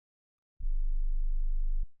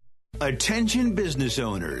Attention business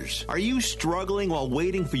owners. Are you struggling while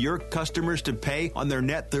waiting for your customers to pay on their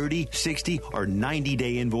net 30, 60, or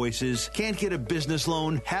 90-day invoices? Can't get a business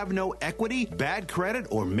loan? Have no equity? Bad credit?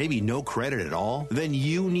 Or maybe no credit at all? Then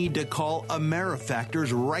you need to call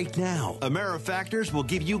AmeriFactors right now. AmeriFactors will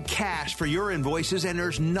give you cash for your invoices and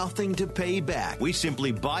there's nothing to pay back. We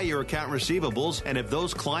simply buy your account receivables, and if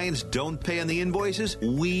those clients don't pay on the invoices,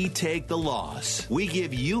 we take the loss. We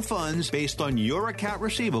give you funds based on your account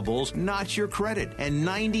receivables, not your credit. And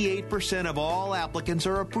 98% of all applicants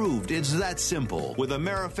are approved. It's that simple. With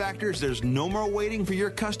AmeriFactors, there's no more waiting for your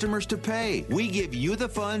customers to pay. We give you the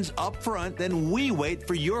funds up front, then we wait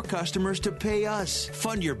for your customers to pay us.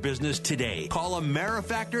 Fund your business today. Call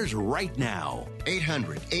AmeriFactors right now.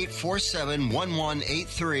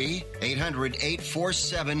 800-847-1183.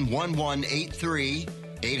 800-847-1183.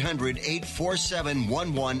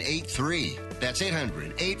 800-847-1183. That's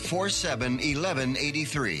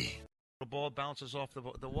 800-847-1183. The ball bounces off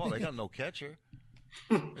the wall. They got no catcher.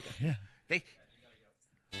 Yeah. They.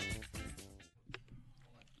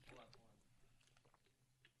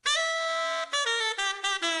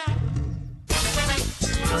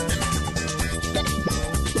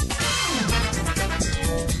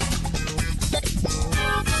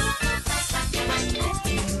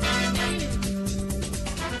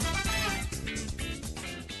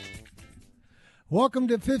 Welcome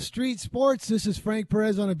to Fifth Street Sports. This is Frank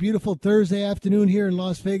Perez on a beautiful Thursday afternoon here in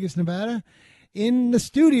Las Vegas, Nevada. In the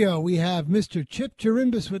studio, we have Mr. Chip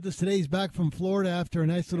Chirimbus with us today. He's back from Florida after a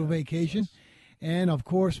nice little vacation. And, of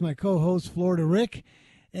course, my co-host, Florida Rick.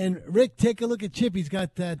 And, Rick, take a look at Chip. He's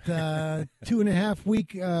got that 2.5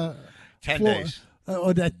 week 10 days.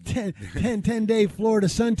 That 10-day Florida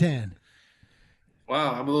suntan.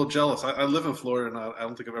 Wow, I'm a little jealous. I live in Florida, and I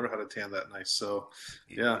don't think I've ever had a tan that nice. So,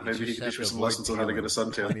 yeah, maybe he can teach me some lessons on how to get a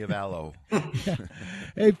suntan. Plenty of aloe.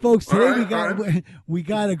 Hey, folks, today we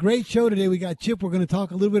got a great show today. We got Chip. We're going to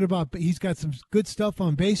talk a little bit about – he's got some good stuff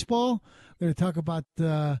on baseball. We're going to talk about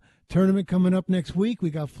the tournament coming up next week.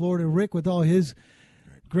 We got Florida Rick with all his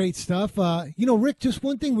great stuff. Rick, just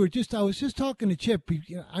one thing. I was just talking to Chip.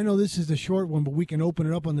 I know this is a short one, but we can open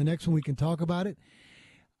it up on the next one. We can talk about it.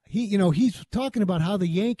 He's talking about how the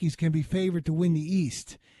Yankees can be favored to win the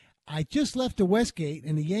East. I just left the Westgate,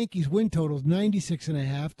 and the Yankees' win total is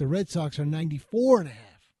 96.5. The Red Sox are 94.5.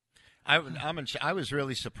 I was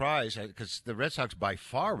really surprised because the Red Sox by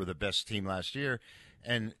far were the best team last year,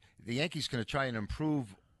 and the Yankees going to try and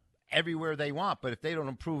improve everywhere they want. But if they don't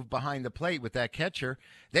improve behind the plate with that catcher,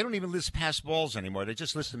 they don't even list pass balls anymore. They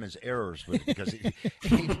just list them as errors because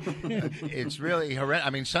it's really horrendous.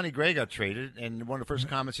 I mean, Sonny Gray got traded, and one of the first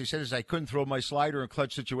comments he said is, I couldn't throw my slider in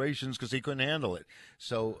clutch situations because he couldn't handle it.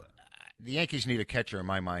 So the Yankees need a catcher, in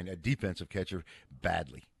my mind, a defensive catcher,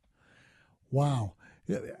 badly. Wow.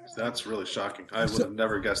 That's really shocking. I would have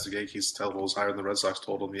never guessed the Yankees total was higher than the Red Sox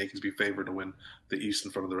total, and the Yankees be favored to win the East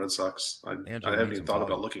in front of the Red Sox. I haven't even thought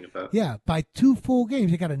about looking at that. Yeah, by 2 full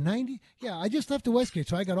games. They got a 90. Yeah, I just left the Westgate,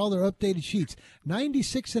 so I got all their updated sheets.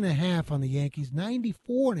 96.5 on the Yankees,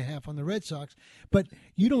 94.5 on the Red Sox. But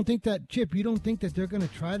you don't think that, Chip, you don't think that they're going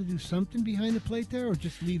to try to do something behind the plate there, or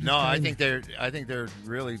just leave? No, I think they're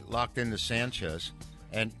really locked into Sanchez,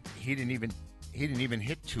 and he didn't even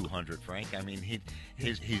hit 200, Frank. I mean, he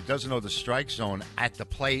doesn't know the strike zone at the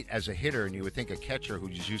plate as a hitter, and you would think a catcher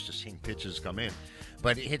who's just used to seeing pitches come in.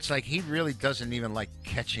 But it's like he really doesn't even like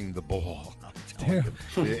catching the ball.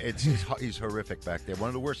 He's horrific back there. One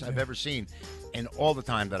of the worst I've ever seen in all the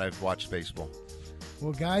time that I've watched baseball.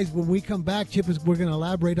 Well, guys, when we come back, Chip, we're going to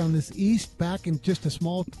elaborate on this East back in just a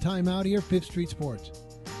small time out here, Fifth Street Sports.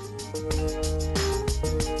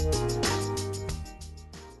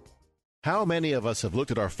 How many of us have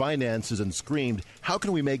looked at our finances and screamed, how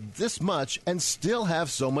can we make this much and still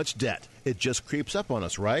have so much debt? It just creeps up on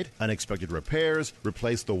us, right? Unexpected repairs,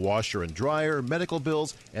 replace the washer and dryer, medical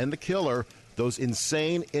bills, and the killer, those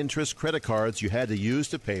insane interest credit cards you had to use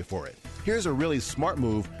to pay for it. Here's a really smart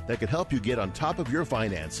move that could help you get on top of your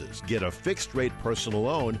finances. Get a fixed-rate personal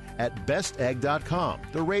loan at bestegg.com.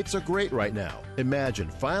 The rates are great right now.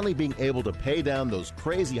 Imagine finally being able to pay down those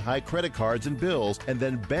crazy high credit cards and bills and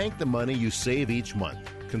then bank the money you save each month.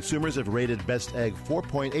 Consumers have rated Best Egg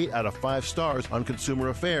 4.8 out of 5 stars on Consumer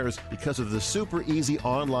Affairs because of the super easy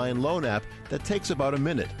online loan app that takes about a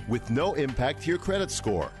minute with no impact to your credit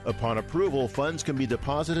score. Upon approval, funds can be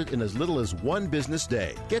deposited in as little as 1 business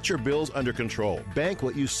day. Get your bills under control, bank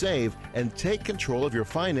what you save, and take control of your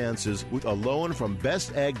finances with a loan from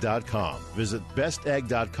bestegg.com. Visit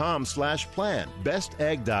bestegg.com/plan.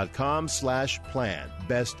 bestegg.com/plan.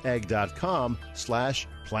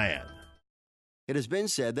 bestegg.com/plan. It has been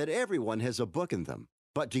said that everyone has a book in them.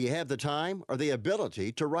 But do you have the time or the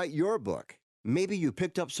ability to write your book? Maybe you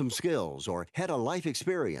picked up some skills or had a life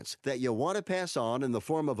experience that you want to pass on in the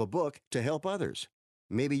form of a book to help others.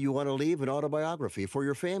 Maybe you want to leave an autobiography for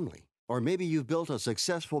your family. Or maybe you've built a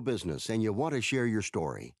successful business and you want to share your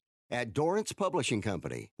story. At Dorrance Publishing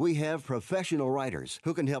Company, we have professional writers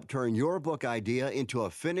who can help turn your book idea into a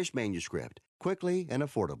finished manuscript quickly and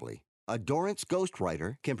affordably. A Dorrance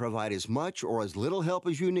ghostwriter can provide as much or as little help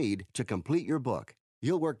as you need to complete your book.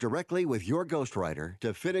 You'll work directly with your ghostwriter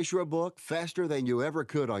to finish your book faster than you ever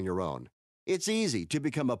could on your own. It's easy to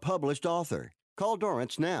become a published author. Call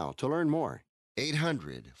Dorrance now to learn more.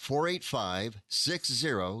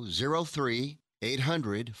 800-485-6003.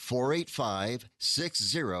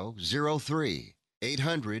 800-485-6003.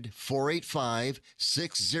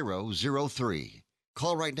 800-485-6003.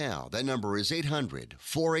 Call right now. That number is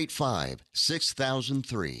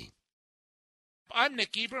 800-485-6003. I'm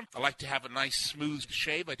Nick Ebram. I like to have a nice smooth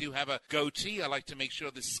shave. I do have a goatee. I like to make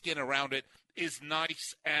sure the skin around it is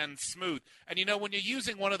nice and smooth. And you know, when you're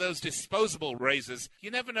using one of those disposable razors,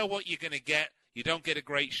 you never know what you're going to get. You don't get a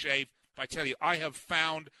great shave. I tell you, I have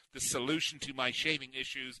found the solution to my shaving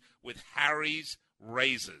issues with Harry's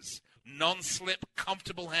razors. Non-slip,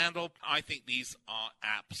 comfortable handle. I think these are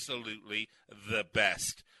absolutely the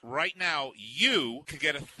best. Right now, you can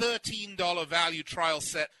get a $13 value trial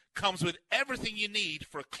set. Comes with everything you need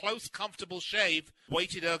for a close, comfortable shave.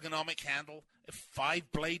 Weighted ergonomic handle, a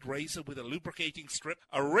 5-blade razor with a lubricating strip,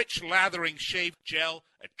 a rich lathering shave gel,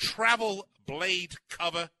 a travel blade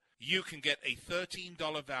cover. You can get a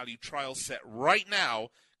 $13 value trial set right now.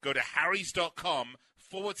 Go to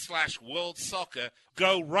harrys.com/World Soccer.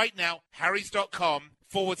 Go right now,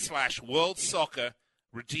 harrys.com/World Soccer.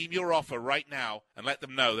 Redeem your offer right now and let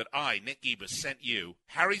them know that I, Nick Ebers, sent you.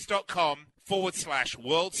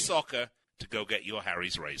 harrys.com/World Soccer to go get your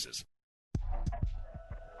Harry's razors.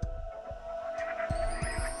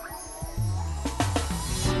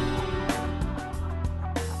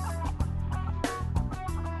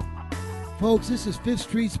 Folks, this is Fifth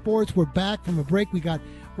Street Sports. We're back from a break. We're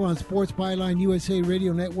on Sports Byline, USA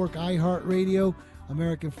Radio Network, iHeartRadio,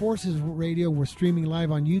 American Forces Radio. We're streaming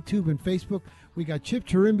live on YouTube and Facebook. We got Chip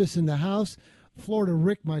Chirimbus in the house. Florida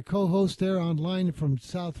Rick, my co-host there online from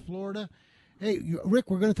South Florida. Hey, Rick,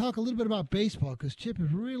 we're going to talk a little bit about baseball because Chip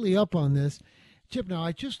is really up on this. Chip, now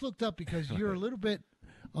I just looked up because you're a little bit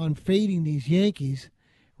on fading these Yankees.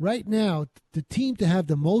 Right now, the team to have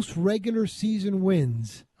the most regular season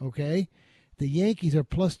wins, okay? The Yankees are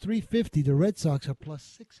plus 350. The Red Sox are plus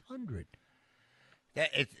 600.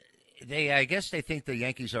 I guess they think the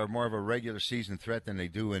Yankees are more of a regular season threat than they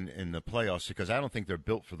do in the playoffs because I don't think they're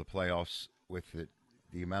built for the playoffs with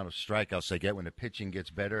the amount of strikeouts they get when the pitching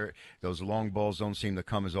gets better. Those long balls don't seem to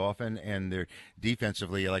come as often, and they're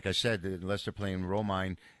defensively, like I said, unless they're playing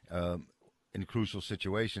Romine in crucial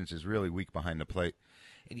situations, is really weak behind the plate.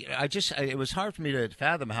 It was hard for me to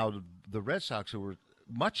fathom how the Red Sox, who were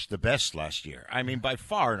much the best last year, I mean, by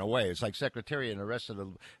far and away, it's like Secretariat and the rest of the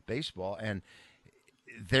baseball, and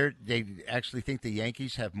they actually think the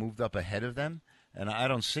Yankees have moved up ahead of them, and I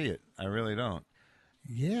don't see it. I really don't.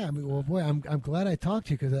 Yeah, I mean, well, boy, I'm glad I talked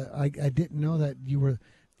to you because I didn't know that you're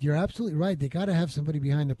absolutely right. They got to have somebody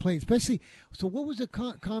behind the plate, especially. So, what was the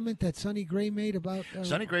comment that Sonny Gray made about?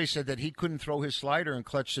 Sonny Gray said that he couldn't throw his slider in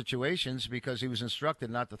clutch situations because he was instructed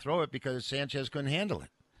not to throw it because Sanchez couldn't handle it.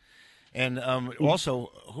 And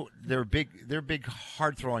also, their big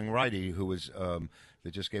hard throwing righty who was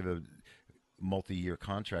that just gave a multi-year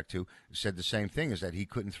contract to said the same thing, is that he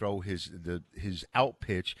couldn't throw his out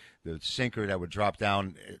pitch, the sinker that would drop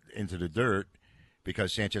down into the dirt,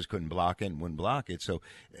 because Sanchez couldn't block it and wouldn't block it. So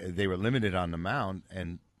they were limited on the mound.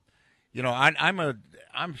 And you know, I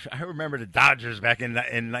remember the Dodgers back in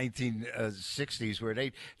 1960s where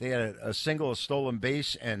they had a single, a stolen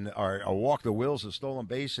base, and a walk the Wills, a stolen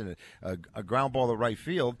base, and a ground ball to right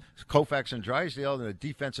field. Koufax and Drysdale and a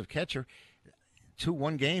defensive catcher.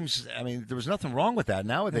 2-1 games. I mean, there was nothing wrong with that.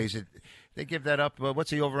 Nowadays, they give that up.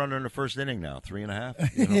 What's the over/under in the first inning now?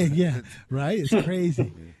 3.5. You know? Yeah, right. It's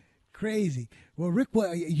crazy, crazy. Well, Rick,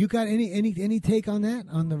 you got any take on that,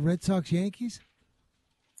 on the Red Sox Yankees?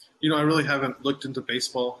 You know, I really haven't looked into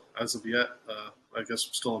baseball as of yet. I guess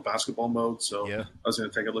I'm still in basketball mode, so yeah. I was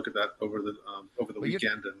going to take a look at that over the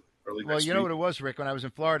weekend and early next week. Well, you know what it was, Rick? When I was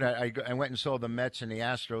in Florida, I went and saw the Mets and the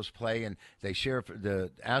Astros play, and the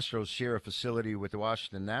Astros share a facility with the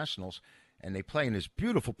Washington Nationals, and they play in this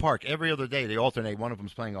beautiful park. Every other day they alternate. One of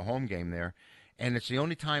them's playing a home game there, and it's the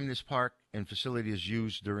only time this park and facility is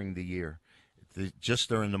used during the year just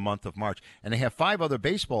during the month of March. And they have 5 other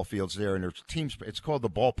baseball fields there, and their teams. It's called the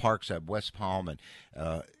ballparks at West Palm, and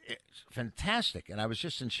it's fantastic. And I was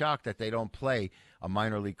just in shock that they don't play a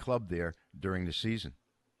minor league club there during the season.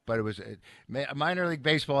 But it was minor league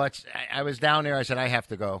baseball. I was down there. I said, I have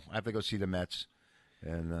to go. I have to go see the Mets.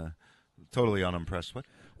 And totally unimpressed with.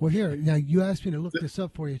 Well, here, now you asked me to look this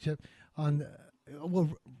up for you, Chip.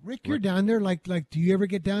 Rick, you're down there. Like, do you ever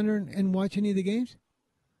get down there and watch any of the games?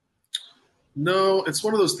 No, it's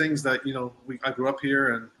one of those things that, I grew up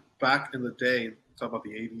here, and back in the day, talk about the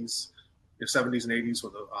 80s, the 70s and 80s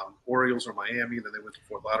when the Orioles were Miami, then they went to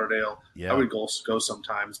Fort Lauderdale. Yeah. I would go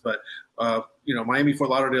sometimes. But, Miami, Fort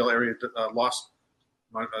Lauderdale area lost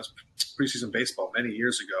preseason baseball many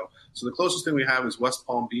years ago. So the closest thing we have is West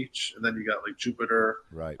Palm Beach, and then you got like Jupiter,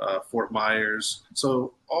 right. Fort Myers.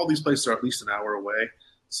 So all these places are at least an hour away.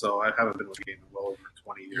 So I haven't been with a game in well over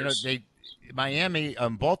 20 years.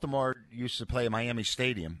 Baltimore used to play at Miami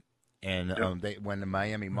Stadium, and when the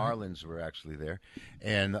Miami Marlins were actually there,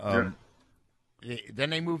 and then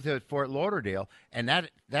they moved to Fort Lauderdale, and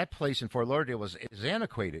that place in Fort Lauderdale is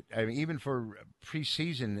antiquated. I mean, even for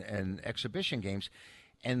preseason and exhibition games.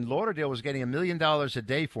 And Lauderdale was getting $1 million a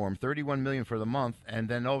day for him, $31 million for the month, and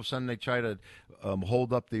then all of a sudden they try to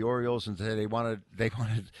hold up the Orioles and say they wanted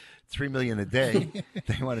 $3 million a day.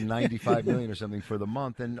 They wanted $95 million or something for the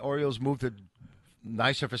month, and Orioles moved to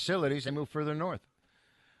nicer facilities. They moved further north.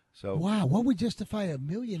 So wow, what would justify $1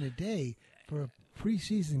 million a day for a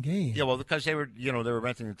preseason game? Yeah, well, because they were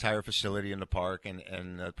renting the entire facility in the park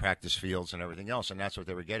and practice fields and everything else, and that's what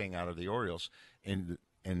they were getting out of the Orioles. And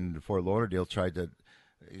Fort Lauderdale tried to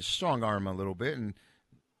strong arm a little bit, and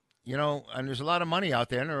and there's a lot of money out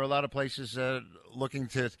there, and there are a lot of places looking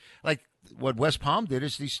to, like what West Palm did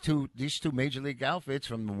is these two major league outfits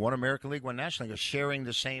from one American League, one National League are sharing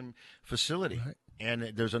the same facility, right.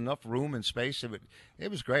 And there's enough room and space.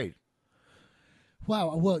 It was great.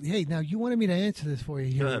 Wow. Well, hey, now you wanted me to answer this for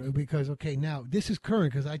you here because now this is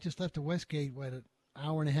current because I just left the Westgate an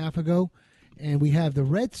hour and a half ago, and we have the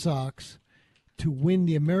Red Sox to win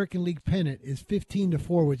the American League pennant is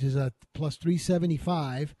 15-4, which is a plus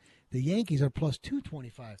 375. The Yankees are plus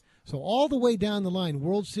 225. So all the way down the line,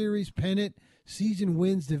 World Series, pennant, season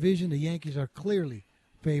wins, division, the Yankees are clearly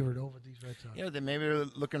favored over these Red Sox. Yeah, they maybe they're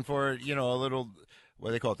looking for a little, what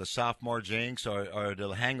do they call it, the sophomore jinx or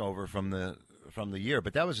the hangover from the year.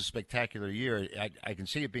 But that was a spectacular year. I can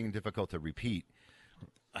see it being difficult to repeat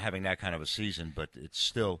having that kind of a season, but it's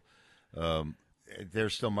still. They're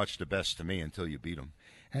still much the best to me until you beat them.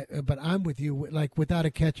 But I'm with you. Like, without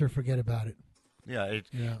a catcher, forget about it. Yeah.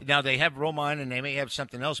 Now, they have Romine, and they may have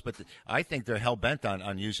something else, but I think they're hell-bent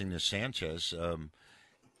on using this Sanchez.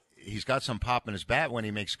 He's got some pop in his bat when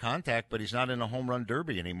he makes contact, but he's not in a home run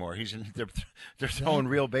derby anymore. They're throwing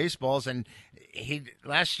real baseballs, and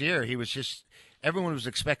last year he was just – everyone was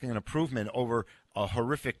expecting an improvement over a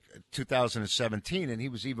horrific 2017, and he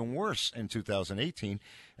was even worse in 2018.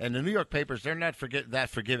 And the New York papers, they're not that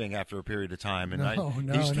forgiving after a period of time,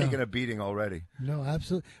 and he's taken a beating already. No,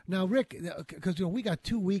 absolutely. Now, Rick, because we got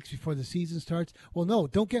 2 weeks before the season starts. Well, no,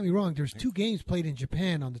 don't get me wrong. There's 2 games played in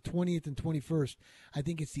Japan on the 20th and 21st. I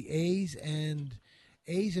think it's the A's and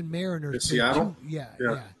Mariners. In Seattle?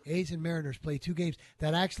 Yeah. A's and Mariners play 2 games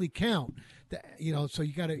that actually count. So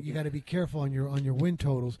you got to be careful on your win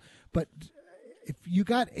totals. But if you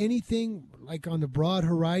got anything like on the broad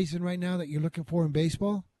horizon right now that you're looking for in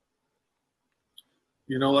baseball?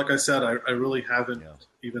 Like I said, I really haven't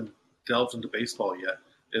even delved into baseball yet.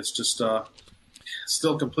 It's just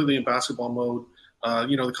still completely in basketball mode.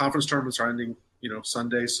 The conference tournaments are ending,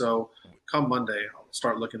 Sunday. So come Monday, I'll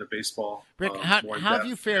start looking at baseball. Rick, how have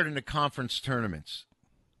you fared in the conference tournaments?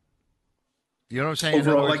 You know what I'm saying?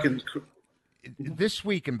 Overall, this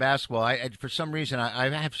week in basketball, I for some reason I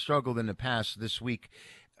have struggled in the past. This week,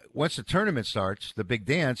 once the tournament starts, the big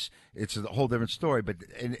dance, it's a whole different story. But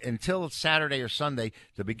until Saturday or Sunday,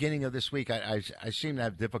 the beginning of this week, I seem to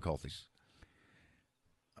have difficulties.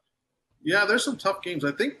 Yeah, there's some tough games.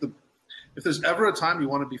 I think if there's ever a time you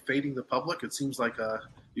want to be fading the public, it seems like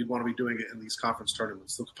you'd want to be doing it in these conference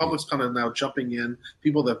tournaments. The public's kind of now jumping in.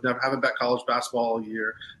 People that haven't bet college basketball all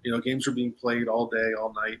year, games are being played all day,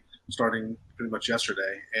 all night, starting pretty much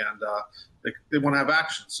yesterday, and they want to have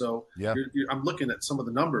action. So I'm looking at some of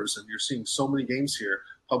the numbers, and you're seeing so many games here,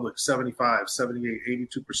 public 75, 78,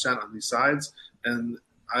 82% on these sides, and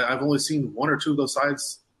I've only seen 1 or 2 of those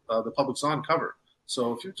sides the public's on cover.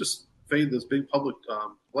 So if you just fade this big public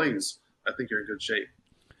plays, I think you're in good shape.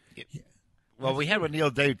 Well, we had with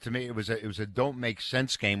Neil Day. To me, it was a don't make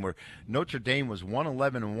sense game where Notre Dame was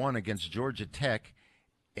 111-1 against Georgia Tech,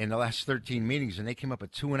 in the last 13 meetings, and they came up a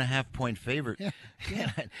 2.5-point favorite. Yeah.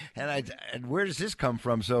 and where does this come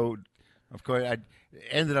from? So, of course, I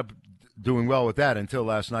ended up doing well with that until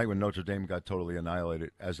last night when Notre Dame got totally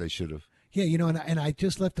annihilated, as they should have. Yeah, and I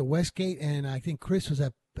just left the Westgate, and I think Chris was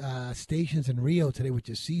at Stations in Rio today, which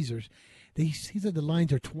is Caesars. He said the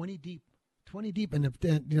lines are 20 deep, and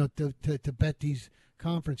to bet these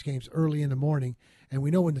conference games early in the morning. And we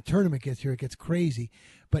know when the tournament gets here, it gets crazy.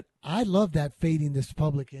 But I love that fading this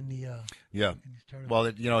public in the yeah. In these tournaments. Well,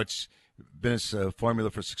 it's been a formula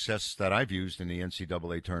for success that I've used in the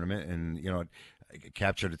NCAA tournament, and it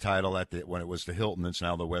captured a title when it was the Hilton. It's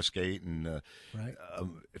now the Westgate, and right.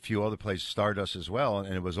 A few other places, Stardust as well,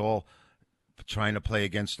 and it was all trying to play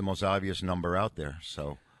against the most obvious number out there.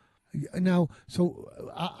 So. Now,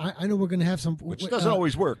 I know we're going to have some, which doesn't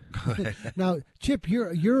always work. Now, Chip,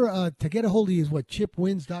 you're to get a hold of you is what?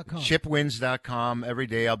 ChipWins.com. ChipWins.com. Every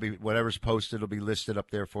day I'll be whatever's posted will be listed up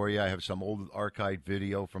there for you. I have some old archived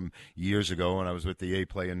video from years ago when I was with the A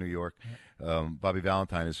Play in New York. Bobby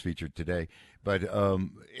Valentine is featured today, but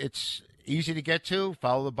it's easy to get to.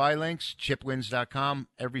 Follow the buy links. ChipWins.com.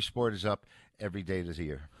 Every sport is up every day this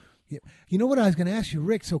year. Yeah. You know what I was going to ask you,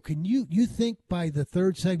 Rick? So can you think by the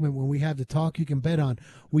third segment when we have the talk you can bet on,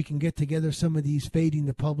 we can get together some of these fading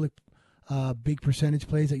the public big percentage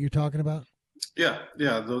plays that you're talking about? Yeah.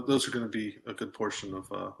 Those are going to be a good portion of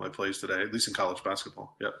my plays today, at least in college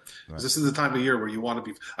basketball. Yeah. Right. This is the time of year where you want to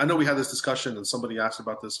be. I know we had this discussion and somebody asked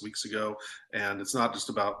about this weeks ago, and it's not just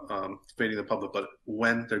about fading the public, but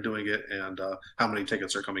when they're doing it and how many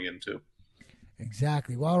tickets are coming in too.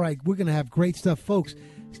 Exactly. Well, all right, we're going to have great stuff, folks.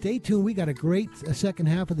 Stay tuned. We got a great second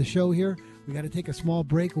half of the show here. We got to take a small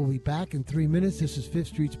break. We'll be back in 3 minutes. This is Fifth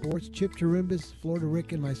Street Sports. Chip Chirimbus, Florida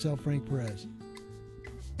Rick, and myself, Frank Perez.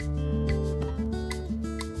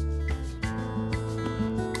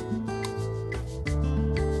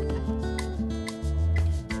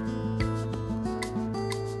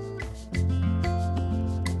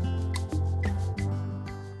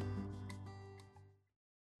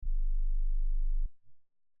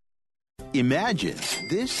 Imagine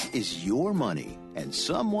this is your money and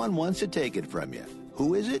someone wants to take it from you.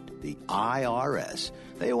 Who is it? The IRS.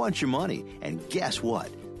 They want your money, and guess what?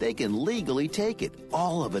 They can legally take it,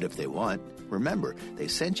 all of it if they want. Remember, they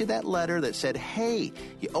sent you that letter that said, hey,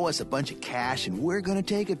 you owe us a bunch of cash and we're going to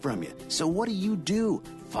take it from you. So what do?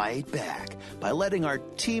 Fight back by letting our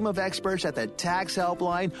team of experts at the Tax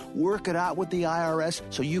Helpline work it out with the IRS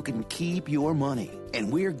so you can keep your money.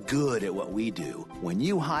 And we're good at what we do. When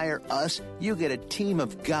you hire us, you get a team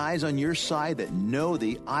of guys on your side that know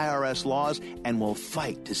the IRS laws and will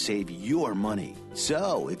fight to save your money.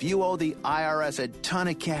 So, if you owe the IRS a ton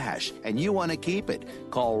of cash and you want to keep it,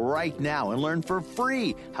 call right now and learn for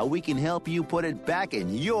free how we can help you put it back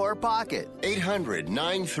in your pocket.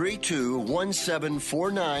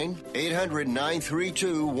 800-932-1749.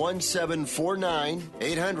 800-932-1749.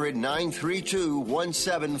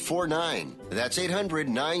 800-932-1749. That's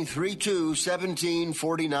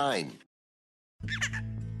 800-932-1749.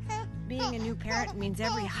 Being a new parent means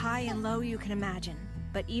every high and low you can imagine.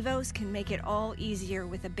 But Evos can make it all easier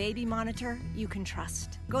with a baby monitor you can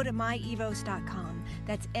trust. Go to myevos.com,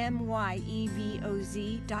 that's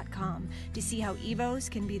MYEVOZ.com, to see how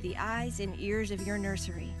Evos can be the eyes and ears of your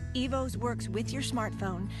nursery. Evos works with your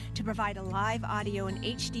smartphone to provide a live audio and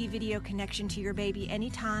HD video connection to your baby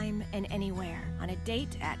anytime and anywhere. On a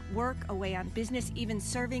date, at work, away on business, even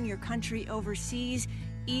serving your country overseas,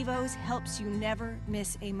 Evos helps you never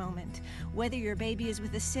miss a moment. Whether your baby is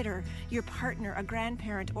with a sitter, your partner, a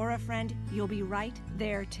grandparent, or a friend, you'll be right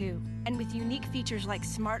there too. And with unique features like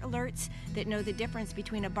smart alerts that know the difference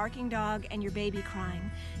between a barking dog and your baby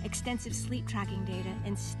crying, extensive sleep tracking data,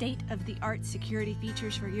 and state-of-the-art security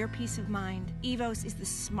features for your peace of mind, Evos is the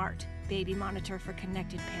smart baby monitor for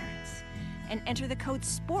connected parents. And enter the code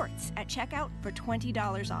SPORTS at checkout for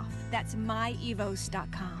 $20 off. That's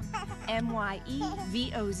myevos.com.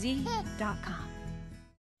 MYEVOZ.com.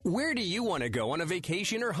 Where do you want to go on a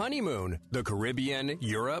vacation or honeymoon? The Caribbean,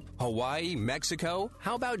 Europe, Hawaii, Mexico?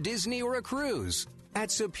 How about Disney or a cruise?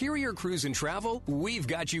 At Superior Cruise and Travel, we've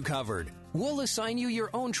got you covered. We'll assign you your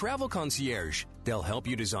own travel concierge. They'll help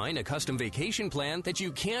you design a custom vacation plan that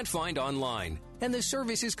you can't find online. And the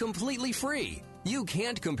service is completely free. You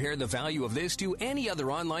can't compare the value of this to any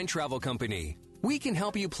other online travel company. We can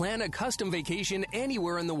help you plan a custom vacation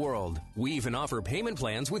anywhere in the world. We even offer payment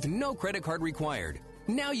plans with no credit card required.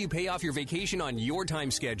 Now you pay off your vacation on your time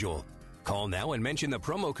schedule. Call now and mention the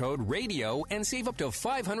promo code RADIO and save up to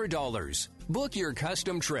 $500. Book your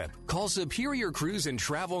custom trip. Call Superior Cruise and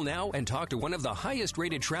Travel now and talk to one of the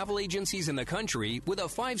highest-rated travel agencies in the country with a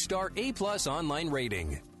 5-star A+ online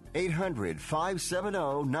rating.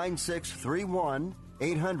 800-570-9631.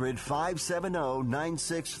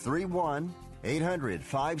 800-570-9631.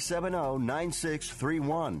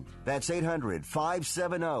 800-570-9631. That's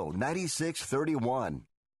 800-570-9631.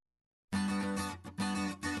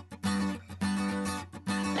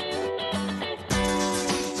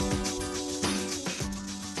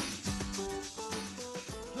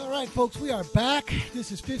 All right, folks, we are back.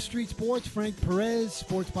 This is Fifth Street Sports. Frank Perez,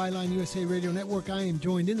 Sports Byline USA Radio Network. I am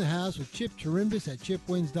joined in the house with Chip Chirimbus at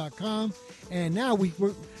chipwins.com. And now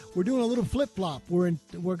we're doing a little flip-flop. We're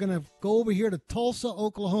going to go over here to Tulsa,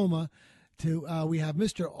 Oklahoma. We have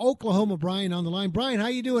Mr. Oklahoma Brian on the line. Brian, how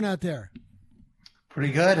you doing out there?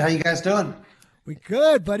 Pretty good. How you guys doing? We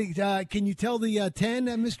good, buddy. Can you tell the 10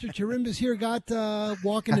 that Mr. Chirimbus here got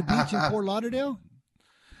walking the beach in Fort Lauderdale?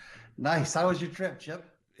 Nice. How was your trip, Chip?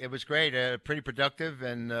 It was great, pretty productive,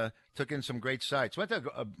 and took in some great sights. Went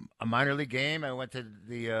to a minor league game. I went to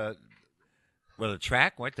the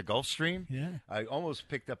track, went to Gulfstream. Yeah. I almost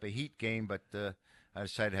picked up a Heat game, but I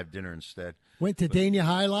decided to have dinner instead. Went to Dania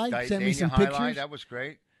Highlight, sent me some pictures. That was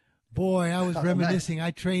great. Boy, I was reminiscing. Nice.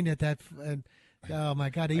 I trained at that. Oh, my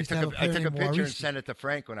God. I took a picture and sent it to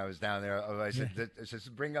Frank when I was down there. I said, does this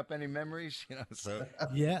bring up any memories? So.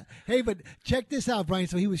 Yeah. Hey, but check this out, Brian.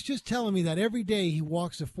 So he was just telling me that every day he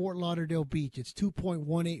walks to Fort Lauderdale Beach. It's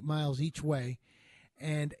 2.18 miles each way.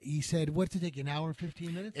 And he said, what's it take, an hour and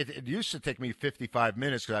 15 minutes? It used to take me 55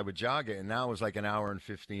 minutes because I would jog it, and now it was like an hour and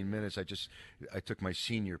 15 minutes. I took my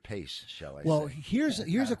senior pace, shall I say. Well, here's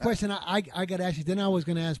a question I got to ask you. Then I was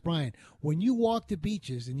going to ask Brian. When you walk the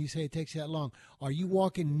beaches and you say it takes that long, are you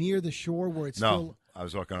walking near the shore where it's still? No, I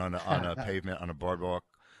was walking on a pavement, on a boardwalk.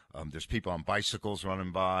 There's people on bicycles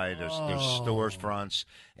running by. There's stores fronts,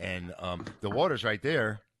 and the water's right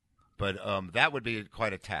there. But that would be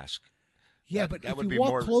quite a task. Yeah, but if you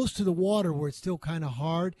walk close to the water where it's still kind of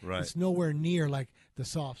hard, it's nowhere near like the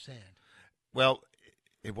soft sand. Well,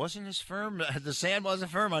 it wasn't as firm. The sand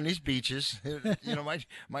wasn't firm on these beaches.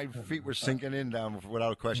 My feet were sinking in down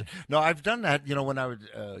without a question. No, I've done that. When I was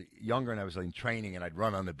younger and I was in training, and I'd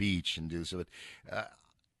run on the beach and do so.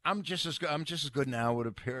 I'm just as good now with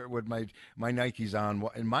a pair with my Nikes on,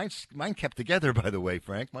 and mine kept together. By the way,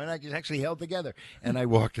 Frank, my Nikes actually held together, and I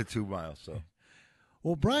walked the 2 miles. So.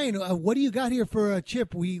 Well, Brian, what do you got here for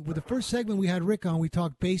Chip? With the first segment we had Rick on, we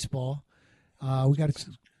talked baseball. We got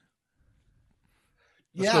to.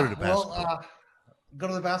 Let's go to the basketball. Go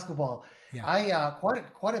to the basketball. Yeah.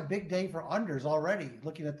 Quite a big day for unders already.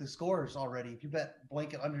 Looking at the scores already, if you bet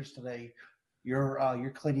blanket unders today,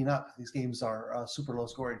 you're cleaning up. These games are super low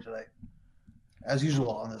scoring today, as usual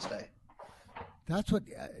on this day. That's what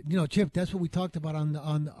Chip. That's what we talked about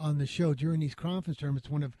on the show during these conference tournaments.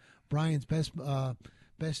 One of Brian's best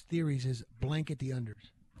theories is blanket the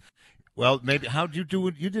unders. Well, maybe how'd you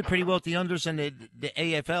do? You did pretty well at the unders and the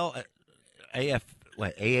AFL,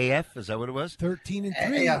 AAF, is that what it was?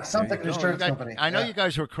 13-3. Yeah, something insurance company. I know you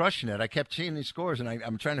guys were crushing it. I kept seeing these scores, and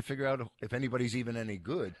I'm trying to figure out if anybody's even any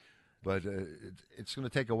good. But it's going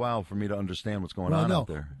to take a while for me to understand what's going on out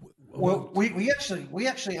there. Well, we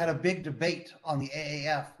actually had a big debate on the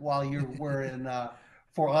AAF while you were in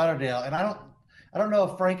Fort Lauderdale, and I don't know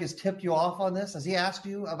if Frank has tipped you off on this. Has he asked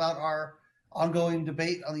you about our ongoing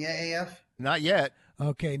debate on the AAF? Not yet.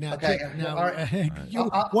 Okay, now, okay.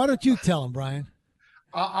 Why don't you tell him, Brian?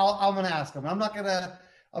 I'm going to ask him. I'm not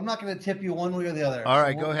going to tip you one way or the other. All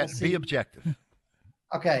right, go ahead. Be objective.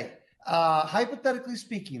 Okay. Hypothetically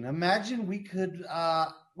speaking, imagine we could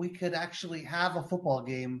actually have a football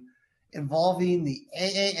game involving the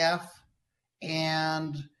AAF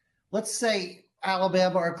and let's say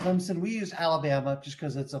Alabama or Clemson. We use Alabama just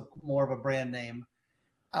because it's more of a brand name.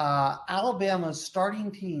 Alabama's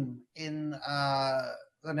starting team in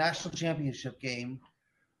the national championship game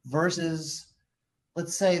versus,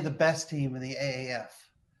 let's say, the best team in the AAF.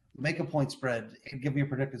 Make a point spread and give me a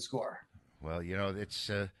predicted score. Well,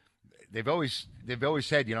 it's they've always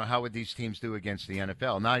said, how would these teams do against the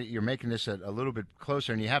NFL? Now you're making this a little bit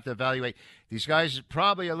closer, and you have to evaluate these guys. Are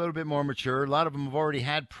probably a little bit more mature. A lot of them have already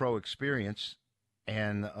had pro experience,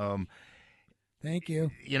 and thank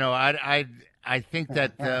you. I think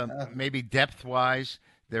that maybe depth-wise,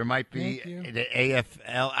 there might be the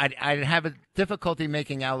AFL. I'd have a difficulty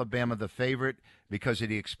making Alabama the favorite because of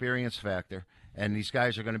the experience factor, and these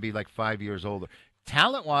guys are going to be like 5 years older.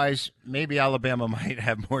 Talent-wise, maybe Alabama might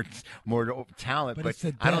have more talent, but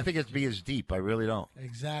I don't think it'd be as deep. I really don't.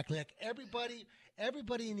 Exactly. Like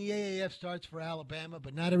everybody in the AAF starts for Alabama,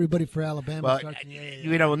 but not everybody for Alabama starts in the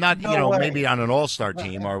AAF. Maybe on an all-star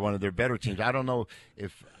team or one of their better teams. I don't know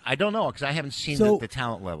because I haven't seen the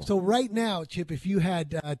talent level. So right now, Chip, if you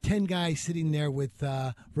had 10 guys sitting there with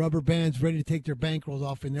rubber bands ready to take their bankrolls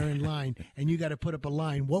off and they're in line, and you got to put up a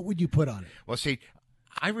line, what would you put on it? Well, see,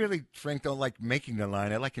 I really, Frank, don't like making the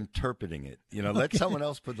line. I like interpreting it. Let someone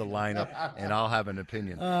else put the line up, and I'll have an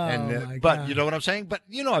opinion. But you know what I'm saying? But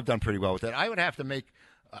I've done pretty well with it. I would have to make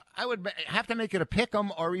it a pick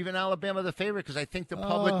 'em or even Alabama the favorite because I think the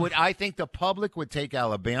public would. I think the public would take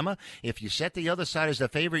Alabama. If you set the other side as the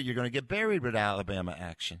favorite, you're going to get buried with Alabama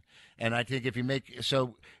action. And I think if you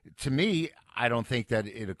to me, I don't think that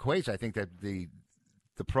it equates. I think that the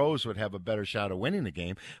pros would have a better shot of winning the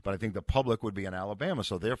game, but I think the public would be in Alabama.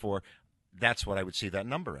 So therefore, that's what I would see that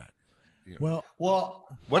number at. Well,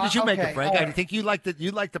 what did you make it, Frank? I think you like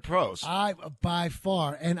the pros. I by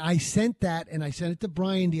far, and I sent it to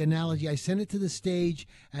Brian. The analogy, I sent it to the stage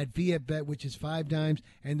at Vietbet, which is 5 dimes,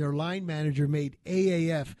 and their line manager made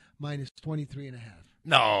AAF minus 23.5.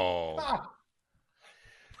 No.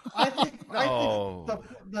 I think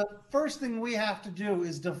the first thing we have to do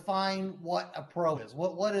is define what a pro is.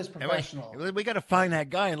 What is professional? We got to find that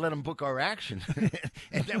guy and let him book our action,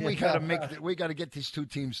 and then we got to get these two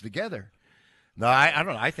teams together. No, I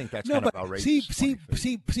don't know. I think that's kind of outrageous. See,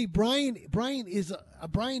 Brian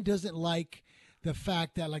doesn't like the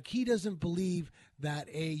fact that he doesn't believe that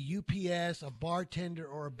a UPS, a bartender,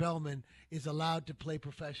 or a bellman is allowed to play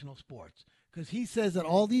professional sports. Because he says that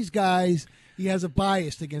all these guys, he has a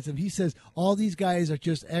bias against them. He says all these guys are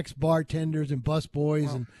just ex-bartenders and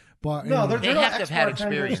busboys and bar. No, they have to have had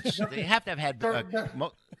experience. They have to have had. Weren't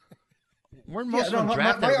most of them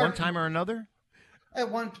drafted at one time or another? At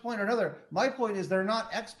one point or another. My point is they're not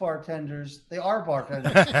ex-bartenders; they are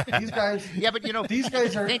bartenders. These guys. Yeah, but these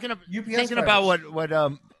guys are thinking UPS about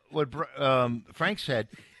what Frank said.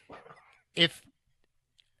 If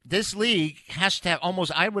this league has to have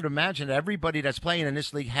almost, I would imagine that everybody that's playing in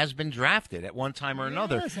this league has been drafted at one time or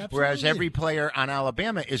another, whereas every player on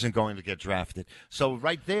Alabama isn't going to get drafted. So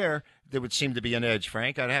right there would seem to be an edge,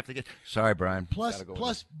 Frank. I'd have to get. Sorry, Brian. Plus,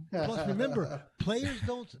 remember, players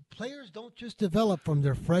don't just develop from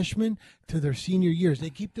their freshman to their senior years. They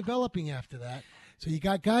keep developing after that. So you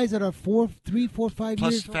got guys that are 3, 4, 5 years.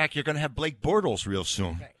 Plus, the fact you're going to have Blake Bortles real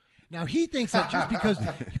soon. Okay. Now he thinks that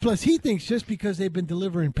just because they've been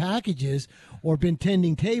delivering packages or been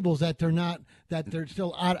tending tables that they're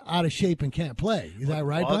still out of shape and can't play. Is that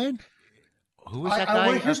right, Brian? Who was that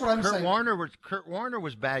guy? Here's what I'm saying. Kurt Warner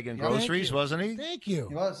was bagging groceries, wasn't he? Thank you.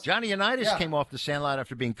 He was. Johnny Unitas came off the sandlot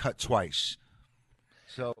after being cut twice.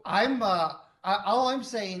 So all I'm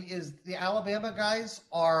saying is the Alabama guys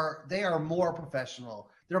are more professional.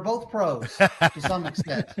 They're both pros to some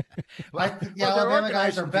extent. I think the Alabama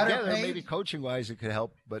guys are better paid. Maybe coaching-wise it could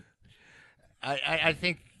help, but I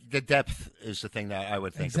think the depth is the thing that I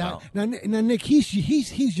would think about. Now, Nick,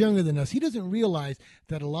 he's younger than us. He doesn't realize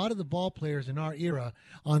that a lot of the ball players in our era,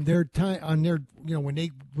 when the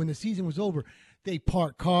season was over, they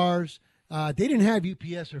parked cars. They didn't have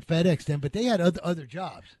UPS or FedEx then, but they had other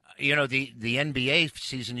jobs. The NBA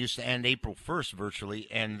season used to end April 1st virtually,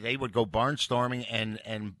 and they would go barnstorming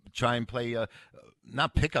and try and play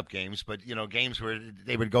not pickup games, but games where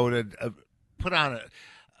they would go to put on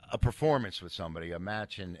a performance with somebody, a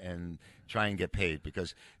match, and try and get paid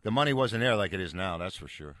because the money wasn't there like it is now. That's for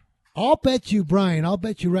sure. I'll bet you, Brian. I'll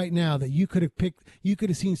bet you right now that you could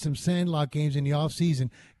have seen some Sandlot games in the off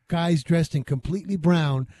season. Guys dressed in completely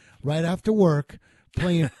brown right after work.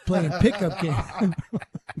 Playing pickup game.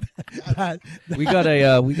 We got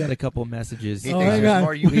a couple messages. We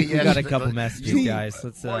got a couple messages, guys.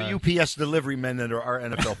 Let's more UPS delivery men than there are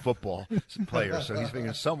NFL football players. So he's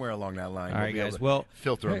thinking somewhere along that line. All right, guys. Well,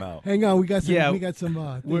 filter them out. Hang on, we got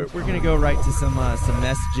some. We're gonna go right to some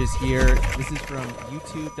messages here. This is from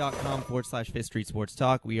YouTube.com/Fifth Street Sports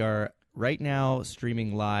Talk. We are right now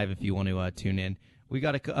streaming live. If you want to tune in. We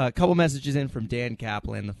got a couple messages in from Dan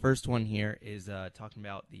Kaplan. The first one here is talking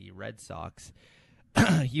about the Red Sox.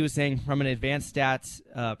 He was saying from an advanced stats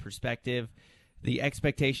perspective, the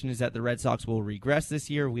expectation is that the Red Sox will regress this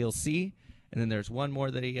year. We'll see. And then there's one more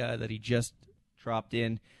that he just dropped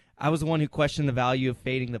in. I was the one who questioned the value of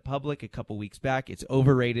fading the public a couple weeks back. It's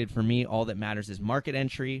overrated for me. All that matters is market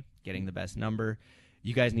entry, getting the best number.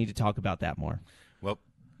 You guys need to talk about that more. Well,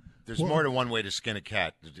 there's more than one way to skin a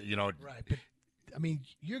cat. Right, but I mean,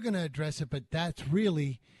 you're going to address it, but that's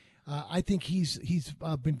really, I think he's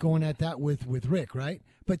been going at that with Rick, right?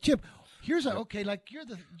 But Chip, here's you're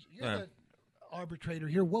the arbitrator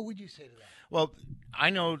here. What would you say to that? Well, I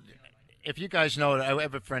know if you guys know, I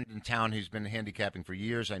have a friend in town who's been handicapping for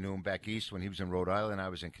years. I knew him back east when he was in Rhode Island. I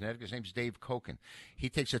was in Connecticut. His name's Dave Koken. He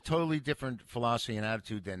takes a totally different philosophy and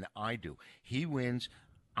attitude than I do. He wins.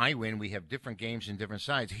 I win. We have different games and different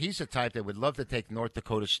sides. He's the type that would love to take North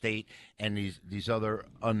Dakota State and these other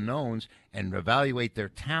unknowns and evaluate their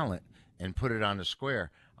talent and put it on the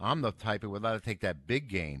square. I'm the type that would love to take that big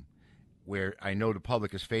game where I know the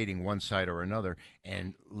public is fading one side or another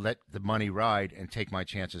and let the money ride and take my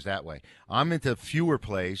chances that way. I'm into fewer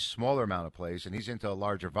plays, smaller amount of plays, and he's into a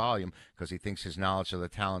larger volume because he thinks his knowledge of the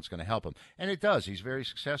talent's going to help him. And it does. He's very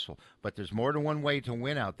successful. But there's more than one way to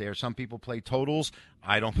win out there. Some people play totals.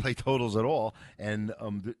 I don't play totals at all. And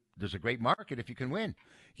there's a great market if you can win.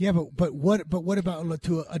 Yeah, but what about,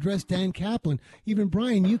 to address Dan Kaplan? Even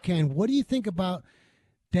Brian, you can. What do you think about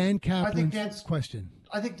Dan Kaplan's question?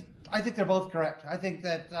 I think they're both correct. I think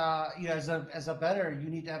that as a bettor, you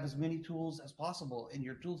need to have as many tools as possible in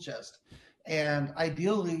your tool chest, and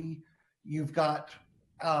ideally, you've got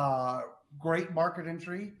great market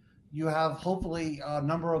entry. You have hopefully a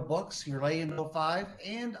number of books. You're laying 5,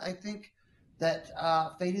 and I think that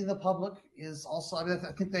fading the public is also. I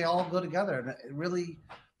think they all go together, and really,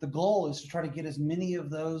 the goal is to try to get as many of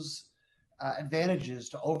those advantages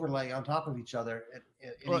to overlay on top of each other.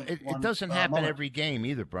 Well, it doesn't happen every game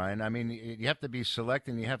either, Brian. I mean, you have to be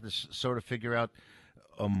selecting. You have to sort of figure out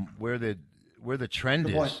where the trend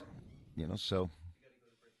is. So.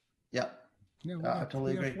 Yeah. Yeah,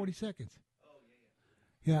 totally agree. 40 seconds.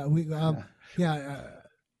 Yeah,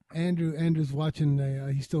 Andrew's watching.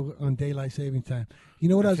 He's still on daylight saving time. You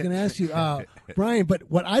know what I was going to ask you, Brian? But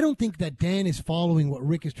what I don't think that Dan is following what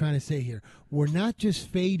Rick is trying to say here. We're not just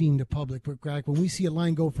fading the public, but when we see a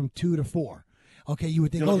line go from 2 to 4. Okay, you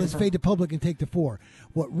would think, let's fade the public and take the 4.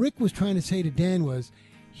 What Rick was trying to say to Dan was,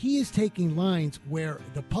 he is taking lines where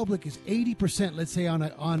the public is 80%. Let's say on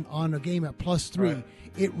a game at +3, right.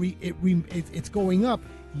 It's going up.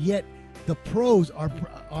 Yet the pros are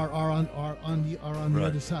on the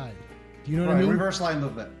other side. Do you know what I mean? Reverse line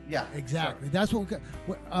movement. Yeah, exactly. That's what.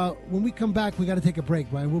 When we come back, we got to take a break,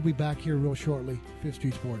 Brian. We'll be back here real shortly. Fifth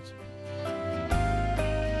Street Sports.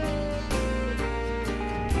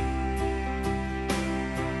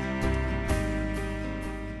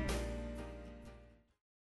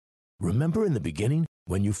 Remember in the beginning,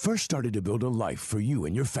 when you first started to build a life for you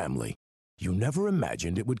and your family, you never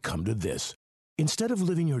imagined it would come to this. Instead of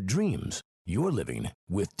living your dreams, you're living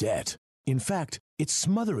with debt. In fact, it's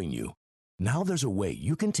smothering you. Now there's a way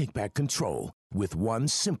you can take back control with one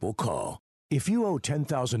simple call. If you owe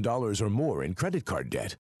 $10,000 or more in credit card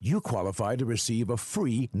debt, you qualify to receive a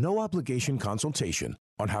free, no-obligation consultation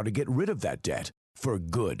on how to get rid of that debt for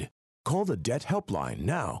good. Call the Debt Helpline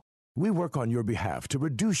now. We work on your behalf to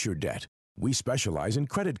reduce your debt. We specialize in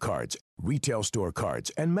credit cards, retail store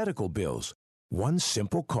cards, and medical bills. One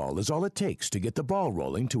simple call is all it takes to get the ball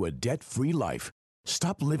rolling to a debt-free life.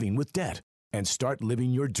 Stop living with debt and start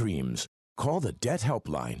living your dreams. Call the Debt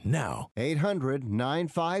Helpline now.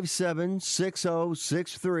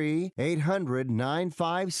 800-957-6063.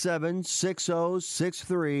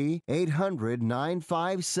 800-957-6063.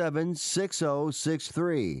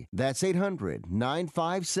 800-957-6063. That's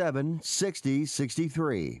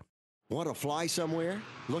 800-957-6063. Want to fly somewhere?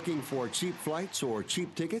 Looking for cheap flights or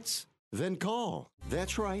cheap tickets? Then call.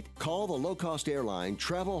 That's right. Call the low-cost airline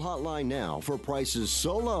travel hotline now for prices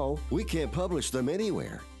so low we can't publish them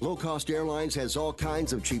anywhere. Low Cost Airlines has all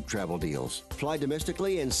kinds of cheap travel deals. Fly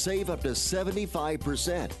domestically and save up to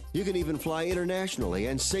 75%. You can even fly internationally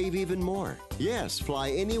and save even more. Yes, fly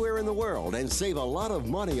anywhere in the world and save a lot of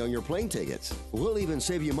money on your plane tickets. We'll even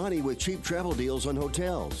save you money with cheap travel deals on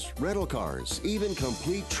hotels, rental cars, even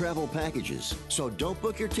complete travel packages. So don't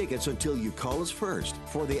book your tickets until you call us first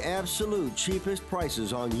for the absolute cheapest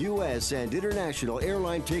prices on U.S. and international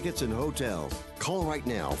airline tickets and hotels. Call right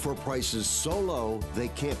now for prices so low they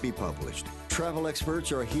can't be published. Travel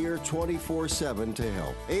experts are here 24/7 to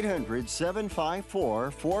help.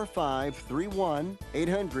 800-754-4531.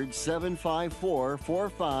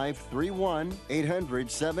 800-754-4531.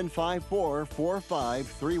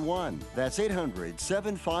 800-754-4531. That's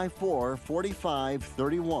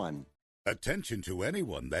 800-754-4531. Attention to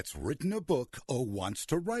anyone that's written a book or wants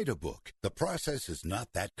to write a book. The process is not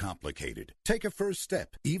that complicated. Take a first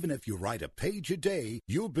step. Even if you write a page a day,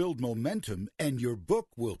 you'll build momentum and your book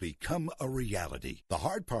will become a reality. The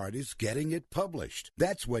hard part is getting it published.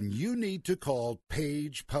 That's when you need to call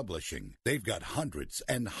Page Publishing. They've got hundreds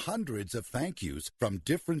and hundreds of thank yous from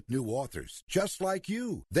different new authors, just like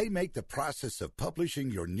you. They make the process of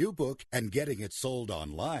publishing your new book and getting it sold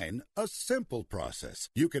online a simple process.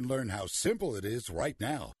 You can learn how simple it is right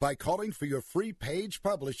now by calling for your free Page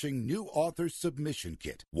Publishing New Author Submission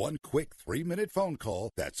Kit. One quick 3-minute phone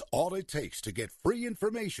call, that's all it takes to get free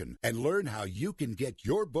information and learn how you can get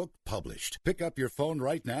your book published. Pick up your phone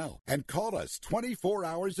right now and call us 24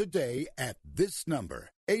 hours a day at this number.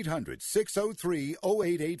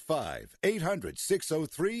 800-603-0885.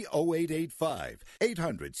 800-603-0885.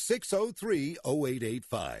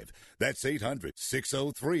 800-603-0885. That's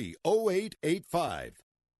 800-603-0885.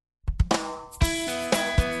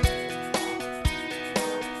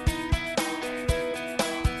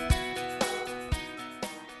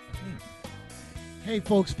 Hey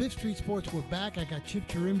folks, Fifth Street Sports, we're back. I got Chip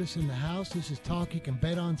Chirimbus in the house. This is Talk You Can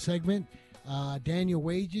Bet On segment. Daniel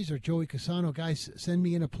Wages or Joey Casano, guys, send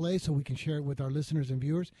me in a play so we can share it with our listeners and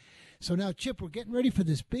viewers. So now, Chip, we're getting ready for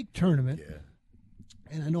this big tournament. Yeah.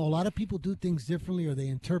 And I know a lot of people do things differently or they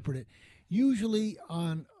interpret it. Usually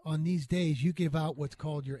on these days, you give out what's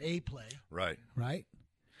called your A play. Right. Right?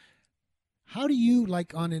 How do you,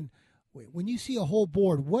 when you see a whole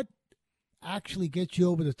board, what actually gets you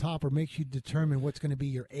over the top or makes you determine what's going to be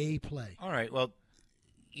your A play? All right, well,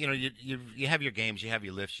 you know, you have your games, you have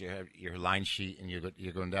your lifts, you have your line sheet, and you're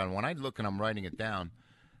going down. When I look and I'm writing it down,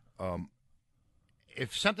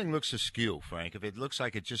 if something looks askew, Frank, if it looks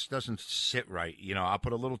like it just doesn't sit right, you know, I'll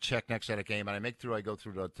put a little check next to that game, and I go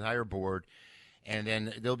through the entire board, and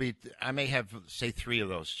then I may have, say, 3 of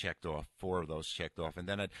those checked off, 4 of those checked off, and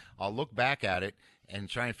then I'll look back at it and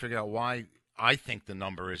try and figure out why I think the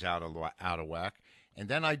number is out of whack, and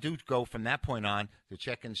then I do go from that point on to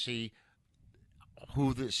check and see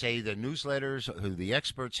who the newsletters, who the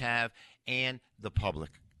experts have, and the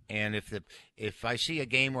public. And if I see a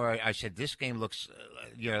game where I said this game looks,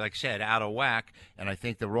 like I said, out of whack, and I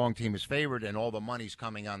think the wrong team is favored, and all the money's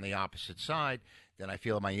coming on the opposite side, then I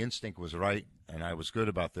feel my instinct was right, and I was good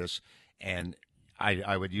about this, and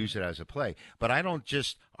I would use it as a play. But I don't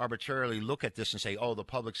just arbitrarily look at this and say, oh, the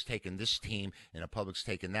public's taking this team and the public's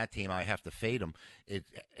taking that team, I have to fade them. It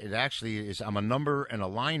actually is, I'm a number and a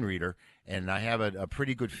line reader, and I have a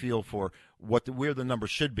pretty good feel for where the number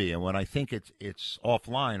should be. And when I think it's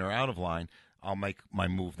offline or out of line, I'll make my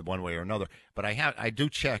move one way or another. But I do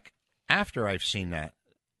check after I've seen that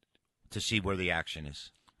to see where the action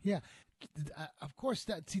is. Yeah, of course.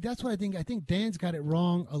 That's what I think. I think Dan's got it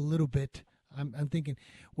wrong a little bit. I'm thinking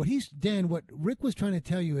what Rick was trying to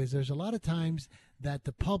tell you is there's a lot of times that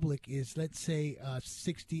the public is, let's say,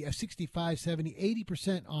 65, 70,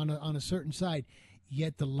 80% on a certain side,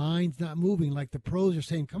 yet the line's not moving. Like the pros are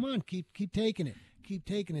saying, come on, keep taking it, keep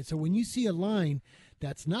taking it. So when you see a line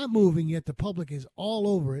that's not moving, yet the public is all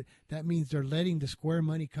over it, that means they're letting the square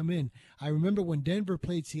money come in. I remember when Denver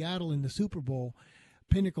played Seattle in the Super Bowl,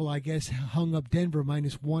 Pinnacle, I guess, hung up Denver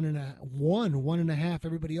minus 1.5.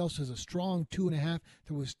 Everybody else was a strong 2.5.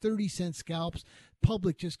 There was 30-cent scalps.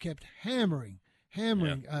 Public just kept hammering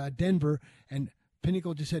Denver, and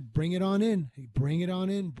Pinnacle just said, "Bring it on in, bring it on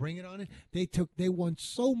in, bring it on in." They won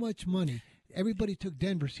so much money. Everybody took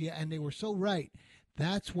Denver, and they were so right.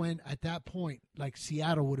 That's when, at that point, like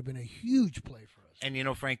Seattle would have been a huge play for us. And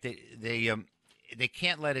Frank, they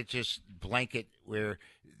can't let it just blanket where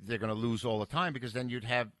they're going to lose all the time, because then you'd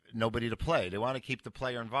have nobody to play. They want to keep the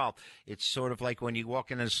player involved. It's sort of like when you walk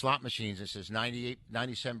into slot machines, it says 97%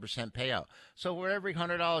 payout. So for every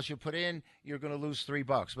 $100 you put in, you're going to lose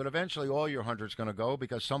 $3. But eventually all your 100 is going to go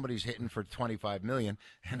because somebody's hitting for $25 million,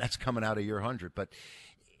 and that's coming out of your 100. But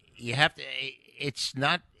you have to.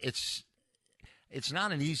 It's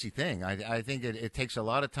not an easy thing. I think it takes a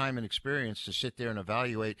lot of time and experience to sit there and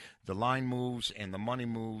evaluate the line moves and the money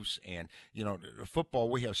moves. And, football,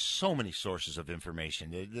 we have so many sources of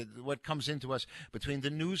information. What comes into us between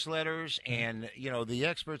the newsletters and, the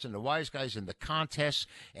experts and the wise guys and the contests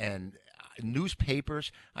and newspapers.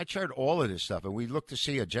 I chart all of this stuff, and we look to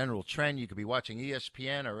see a general trend. You could be watching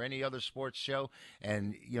ESPN or any other sports show,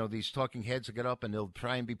 and these talking heads will get up and they'll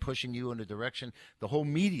try and be pushing you in a direction. The whole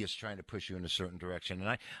media is trying to push you in a certain direction,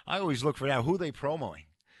 and I always look for now who they promoting.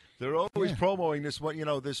 They're always promoting this one,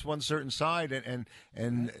 this one certain side, and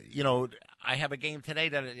I have a game today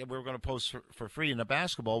that we're going to post for free in the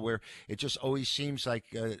basketball where it just always seems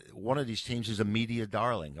like one of these teams is a media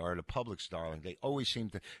darling or the public's darling. They always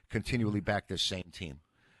seem to continually back this same team.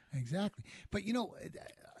 Exactly. But,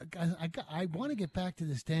 I want to get back to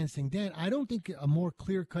this dance thing. Dan, I don't think a more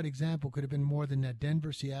clear-cut example could have been more than that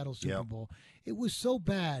Denver-Seattle Super Bowl. It was so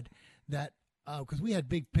bad that, because we had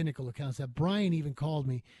big Pinnacle accounts, that Brian even called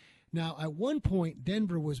me. Now, at one point,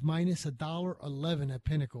 Denver was minus $1.11 at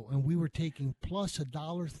Pinnacle, and we were taking plus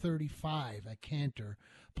 $1.35 at Cantor,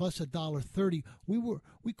 plus $1.30.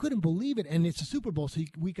 We couldn't believe it, and it's a Super Bowl, so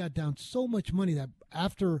we got down so much money that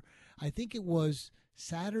after I think it was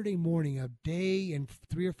Saturday morning, a day and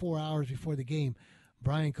 3 or 4 hours before the game.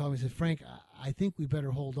 Brian called me and said, Frank, I think we better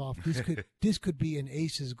hold off. This could be an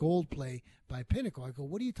Aces Gold play by Pinnacle. I go,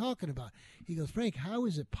 what are you talking about? He goes, Frank, how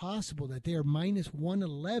is it possible that they are minus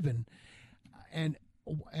 111 and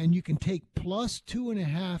you can take plus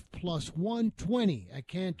 2.5 plus 120 at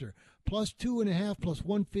Cantor, plus 2.5 plus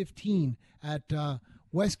 115 at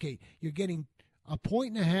Westgate. You're getting a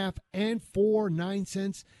 1.5 and 9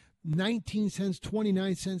 cents. 19 cents,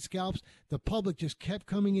 29 cent scalps. The public just kept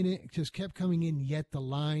coming in, yet the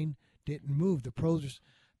line didn't move. The pros,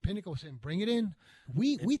 Pinnacle was saying, bring it in.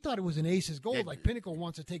 We thought it was an Aces Gold, like Pinnacle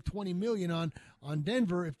wants to take $20 million on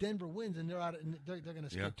Denver if Denver wins, and they're out. And they're going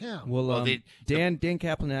to skip town. Well, Dan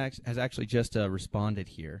Kaplan has actually just responded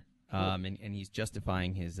here, and he's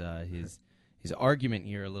justifying his argument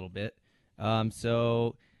here a little bit.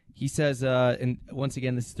 So. He says, and once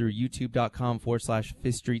again, this is through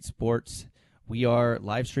youtube.com/Fifth Street Sports. We are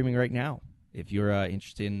live streaming right now. If you're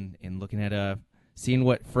interested in looking at seeing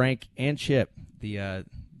what Frank and Chip, the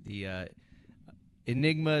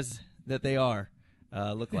enigmas that they are,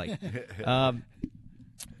 look like.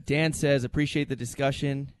 Dan says, appreciate the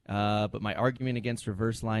discussion, but my argument against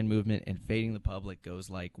reverse line movement and fading the public goes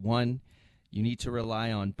like, 1, you need to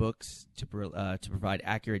rely on books to provide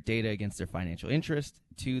accurate data against their financial interest.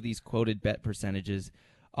 2, these quoted bet percentages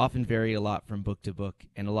often vary a lot from book to book,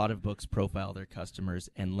 and a lot of books profile their customers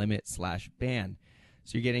and limit/ban.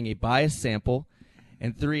 So you're getting a biased sample.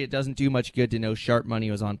 And 3, it doesn't do much good to know sharp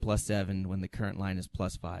money was on +7 when the current line is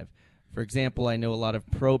 +5. For example, I know a lot of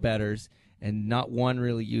pro bettors, and not one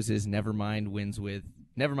really uses Nevermind wins with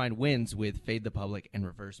fade the public and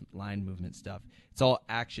reverse line movement stuff. It's all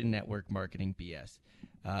Action Network marketing BS.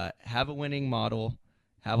 Have a winning model,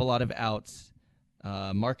 have a lot of outs,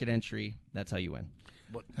 market entry. That's how you win.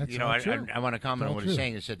 Well, I want to comment on what he's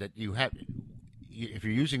saying. He said that if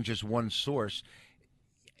you're using just one source,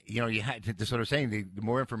 you have to sort of saying the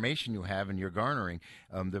more information you have and you're garnering,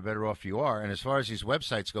 the better off you are. And as far as these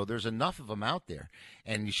websites go, there's enough of them out there,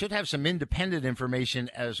 and you should have some independent information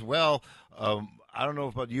as well. I don't know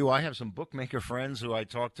about you. I have some bookmaker friends who I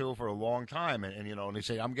talk to for a long time, and they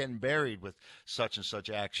say I'm getting buried with such and such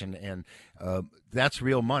action, and that's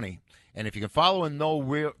real money. And if you can follow and know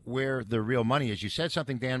where the real money is, you said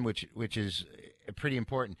something, Dan, which is pretty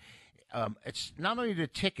important. It's not only the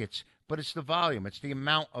tickets, but it's the volume. It's the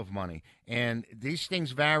amount of money. And these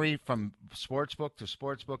things vary from sportsbook to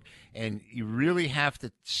sportsbook, and you really have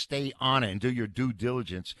to stay on it and do your due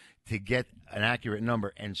diligence to get an accurate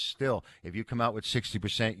number. And still, if you come out with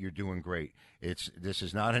 60%, you're doing great. This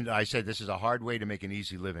is a hard way to make an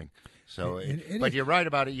easy living. So, but you're right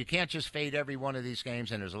about it. You can't just fade every one of these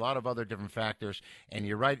games, and there's a lot of other different factors. And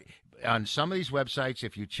you're right. On some of these websites,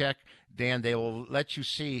 if you check, Dan, they will let you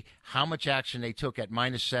see how much action they took at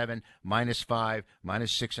 -7, -5,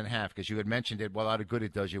 -6.5, because you had mentioned it. Well, how good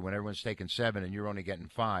it does you when everyone's taking 7 and you're only getting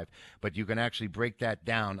 5. But you can actually break that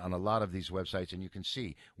down on a lot of these websites, and you can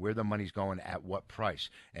see where the money's going at what price.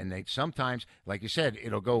 And they sometimes, like you said,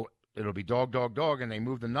 it'll be dog, and they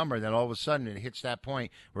move the number, and then all of a sudden it hits that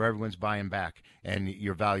point where everyone's buying back, and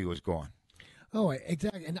your value is gone. Oh,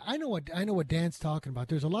 exactly. And I know what Dan's talking about.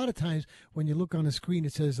 There's a lot of times when you look on the screen,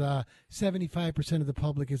 it says 75% of the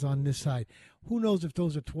public is on this side. Who knows if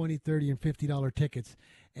those are $20, $30, and $50 tickets?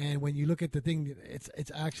 And when you look at the thing, it's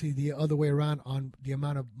actually the other way around on the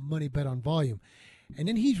amount of money bet on volume. And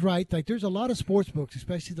then he's right. Like, there's a lot of sports books,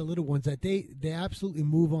 especially the little ones, that they absolutely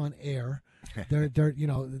move on air. They're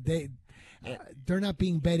not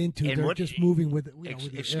being bet into. And they're just moving with.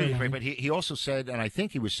 Excuse me, but he also said, and I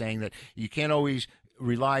think he was saying that you can't always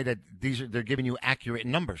rely that they're giving you accurate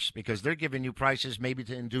numbers, because they're giving you prices maybe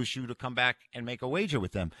to induce you to come back and make a wager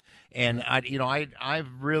with them. And I've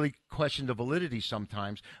really questioned the validity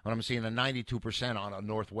sometimes when I'm seeing a 92% on a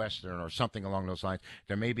Northwestern or something along those lines.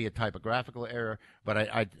 There may be a typographical error, but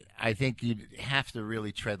I think you have to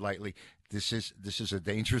really tread lightly. This is a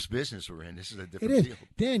dangerous business we're in. This is a different field.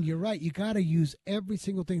 Dan, you're right. You got to use every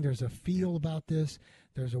single thing. There's a feel about this.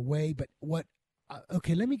 There's a way. But what?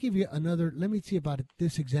 Okay, let me give you another. Let me see about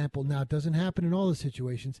this example. Now, it doesn't happen in all the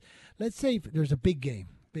situations. Let's say there's a big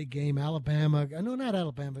game, Alabama. No, not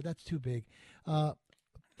Alabama. That's too big. A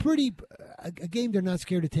game they're not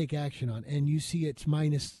scared to take action on, and you see it's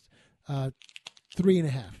minus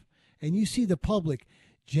 3.5, and you see the public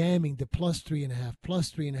jamming the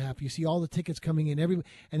 +3.5. You see all the tickets coming in, and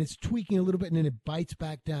it's tweaking a little bit, and then it bites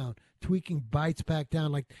back down.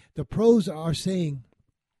 Like the pros are saying,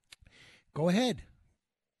 go ahead.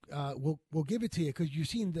 we'll give it to you because you're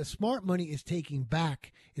seeing the smart money is taking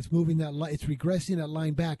back. It's moving that line. It's regressing that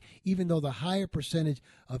line back, even though the higher percentage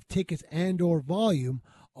of tickets and/or volume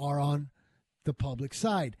are on the public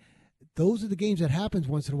side. Those are the games that happens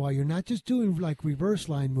once in a while. You're not just doing like reverse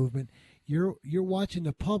line movement. You're watching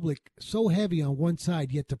the public so heavy on one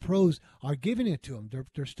side, yet the pros are giving it to them.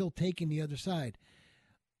 They're still taking the other side.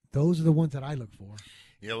 Those are the ones that I look for.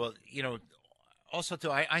 Yeah, well, also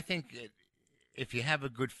too, I think if you have a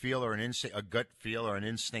good feel or a gut feel or an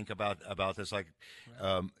instinct about this, like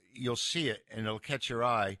you'll see it and it'll catch your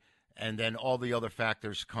eye, and then all the other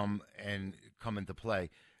factors come into play.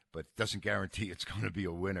 But it doesn't guarantee it's going to be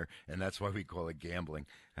a winner, and that's why we call it gambling.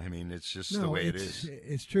 I mean, it's just the way it is.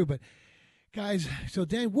 It's true, but guys, so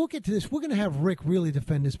Dan, we'll get to this. We're going to have Rick really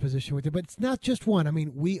defend this position with you, but it's not just one. I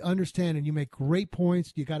mean, we understand, and you make great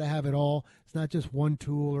points. You got to have it all. It's not just one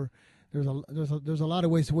tool, or there's a lot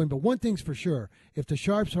of ways to win. But one thing's for sure: if the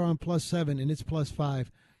sharps are on +7 and it's +5,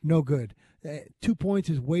 no good. 2 points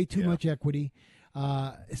is way too much equity.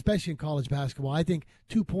 Especially in college basketball. I think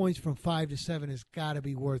 2 points from 5 to 7 has got to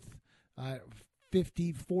be worth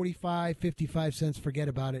 55 cents. Forget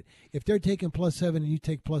about it. If they're taking +7 and you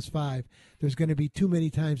take +5, there's going to be too many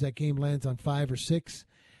times that game lands on 5 or 6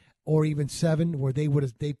 or even 7 where they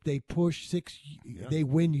push. 6, they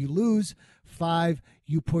win, you lose. 5,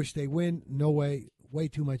 you push, they win. No way. Way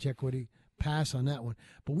too much equity. Pass on that one.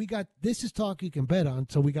 But this is talk you can bet on.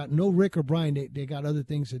 So we got no Rick or Brian. They got other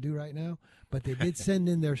things to do right now, but they did send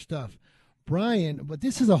in their stuff. Brian, but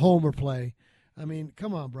this is a homer play. I mean,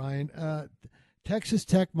 come on, Brian. Texas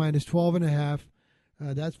Tech -12.5.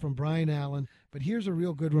 That's from Brian Allen. But here's a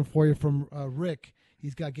real good one for you from Rick.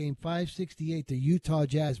 He's got game 568, the Utah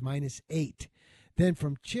Jazz -8. Then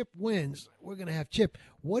from Chip Wins, we're going to have Chip.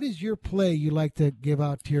 What is your play you like to give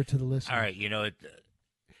out here to the listeners? All right,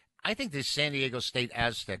 I think this San Diego State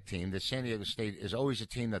Aztec team, the San Diego State is always a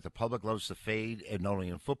team that the public loves to fade, and not only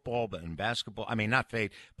in football but in basketball. I mean, not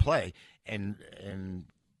fade, play, and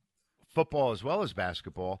football as well as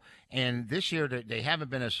basketball. And this year they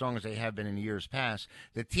haven't been as strong as they have been in years past.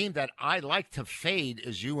 The team that I like to fade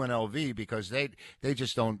is UNLV because they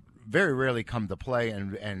just don't very rarely come to play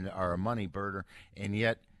and are a money birder, and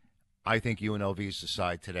yet I think UNLV is the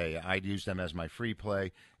side today. I'd use them as my free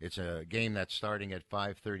play. It's a game that's starting at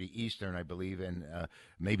 5:30 Eastern, I believe, and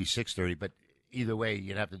maybe 6:30. But either way,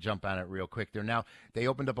 you'd have to jump on it real quick. They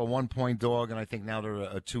opened up a 1-point dog, and I think now they're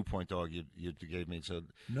a 2-point dog. You gave me so.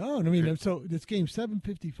 No, I mean, so this game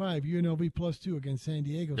 7:55 UNLV +2 against San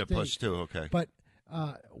Diego State. They're +2, okay. But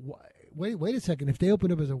wait a second. If they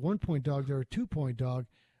open up as a 1-point dog, they're a 2-point dog.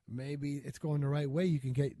 Maybe it's going the right way. You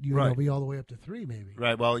can get UNLV all the way up to 3, maybe.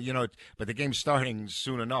 Right. Well, but the game's starting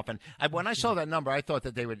soon enough. And when I saw that number, I thought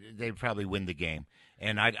that they'd probably win the game.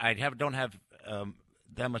 And I don't have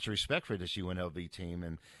that much respect for this UNLV team.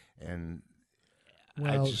 And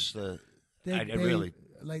well, I just really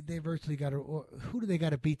they virtually got to. Who do they got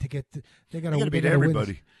to beat to get? They got to beat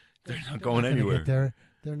everybody. They're not going anywhere.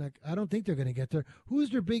 They're not. I don't think they're going to get there. Who's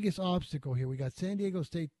their biggest obstacle here? We got San Diego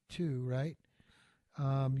State 2, right?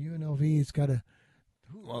 UNLV's got to.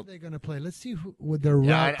 Who are they going to play? Let's see who with their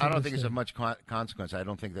route. I don't think it's of much consequence. I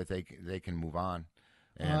don't think that they can move on.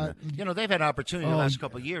 And they've had an opportunity the last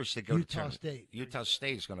couple of years to go Utah to State. Utah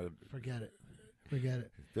State is going to forget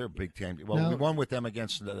it. They're a big team. Well, we won with them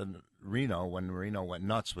against Reno when Reno went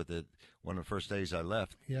nuts with it. One of the first days I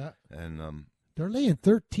left. Yeah, and they're laying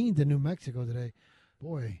 13 to New Mexico today.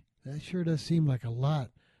 Boy, that sure does seem like a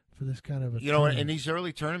lot. For this kind of in these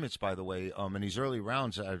early tournaments, by the way, in these early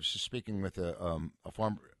rounds, I was just speaking with a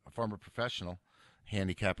former professional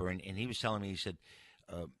handicapper, and he was telling me, he said,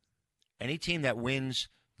 any team that wins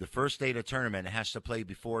the first day of the tournament has to play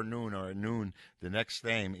before noon or at noon the next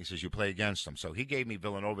game. He says you play against them. So he gave me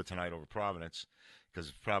Villanova tonight over Providence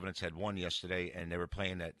because Providence had won yesterday, and they were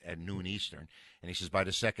playing at noon Eastern. And he says by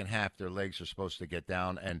the second half, their legs are supposed to get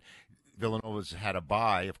down, and Villanova's had a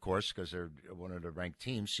bye, of course, because they're one of the ranked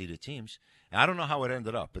teams, seeded teams. And I don't know how it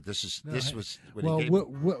ended up, but this was what he gave me.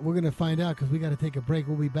 We're going to find out because we got to take a break.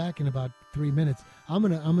 We'll be back in about 3 minutes. I'm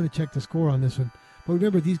gonna check the score on this one. But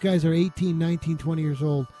remember, these guys are 18, 19, 20 years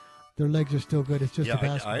old. Their legs are still good. It's just a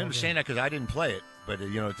basketball. I understand that because I didn't play it, but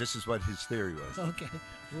this is what his theory was. Okay,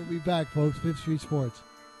 we'll be back, folks. Fifth Street Sports.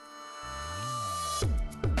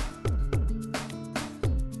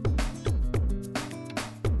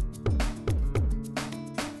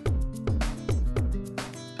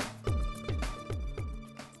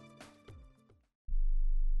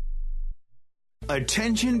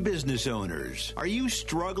 Attention business owners. Are you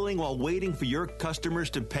struggling while waiting for your customers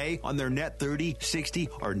to pay on their net 30, 60,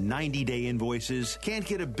 or 90-day invoices? Can't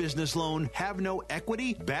get a business loan? Have no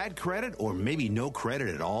equity? Bad credit? Or maybe no credit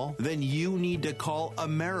at all? Then you need to call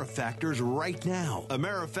AmeriFactors right now.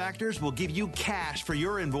 AmeriFactors will give you cash for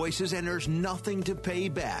your invoices and there's nothing to pay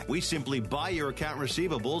back. We simply buy your account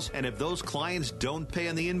receivables, and if those clients don't pay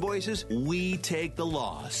on the invoices, we take the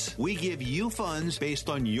loss. We give you funds based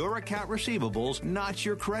on your account receivables, not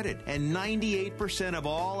your credit. And 98% of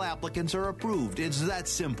all applicants are approved. It's that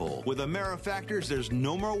simple. With AmeriFactors, there's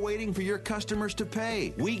no more waiting for your customers to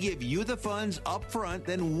pay. We give you the funds up front,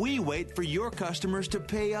 then we wait for your customers to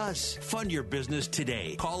pay us. Fund your business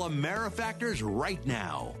today. Call AmeriFactors right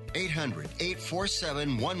now.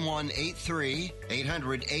 800-847-1183.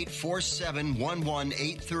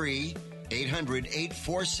 800-847-1183.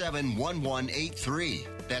 800-847-1183.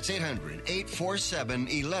 That's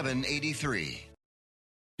 800-847-1183.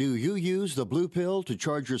 Do you use the blue pill to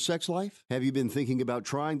charge your sex life? Have you been thinking about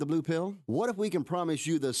trying the blue pill? What if we can promise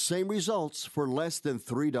you the same results for less than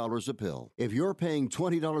 $3 a pill? If you're paying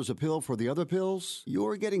 $20 a pill for the other pills,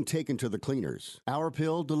 you're getting taken to the cleaners. Our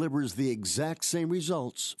pill delivers the exact same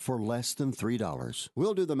results for less than $3.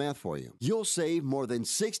 We'll do the math for you. You'll save more than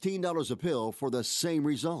 $16 a pill for the same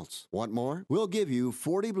results. Want more? We'll give you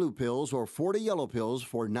 40 blue pills or 40 yellow pills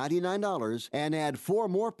for $99 and add 4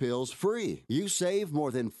 more pills free. You save more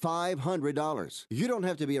than $500. You don't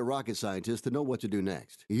have to be a rocket scientist to know what to do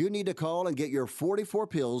next. You need to call and get your 44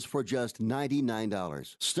 pills for just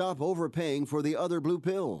 $99. Stop overpaying for the other blue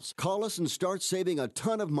pills. Call us and start saving a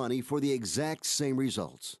ton of money for the exact same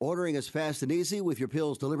results. Ordering is fast and easy with your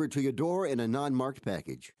pills delivered to your door in a non-marked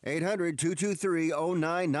package.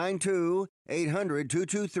 800-223-0992.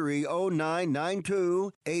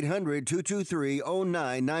 800-223-0992.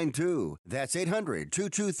 800-223-0992. That's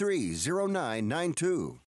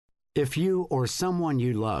 800-223-0992. If you or someone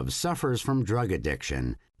you love suffers from drug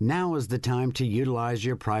addiction, now is the time to utilize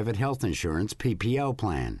your private health insurance PPO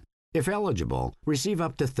plan. If eligible, receive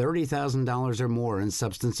up to $30,000 or more in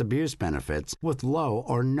substance abuse benefits with low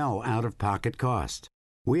or no out-of-pocket cost.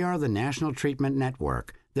 We are the National Treatment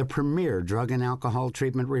Network, the premier drug and alcohol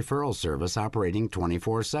treatment referral service operating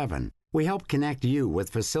 24/7. We help connect you with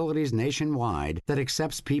facilities nationwide that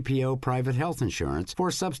accepts PPO private health insurance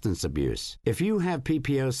for substance abuse. If you have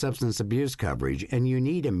PPO substance abuse coverage and you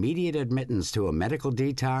need immediate admittance to a medical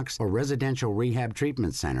detox or residential rehab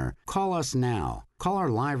treatment center, call us now. Call our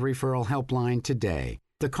live referral helpline today.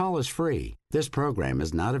 The call is free. This program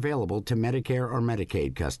is not available to Medicare or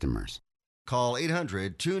Medicaid customers. Call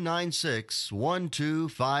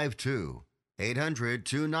 800-296-1252.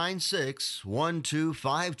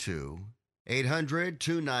 800-296-1252.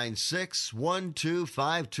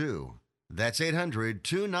 800-296-1252. That's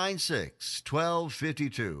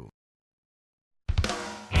 800-296-1252. All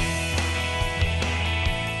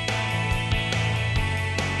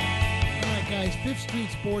right, guys, Fifth Street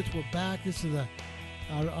Sports, we're back. This is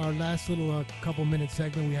our last little couple-minute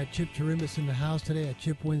segment. We had Chip Chirimbus in the house today at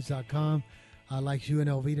chipwins.com. Likes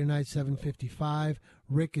UNLV tonight, 7:55.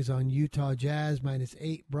 Rick is on Utah Jazz,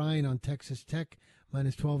 -8. Brian on Texas Tech,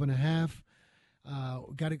 -12.5. How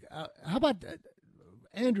about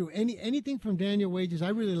Andrew? Anything from Daniel Wages? I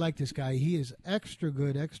really like this guy. He is extra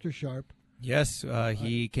good, extra sharp. Yes,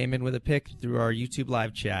 he came in with a pick through our YouTube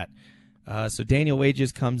live chat. So Daniel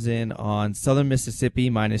Wages comes in on Southern Mississippi,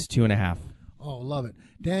 -2.5. Oh, love it.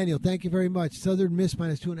 Daniel, thank you very much. Southern Miss,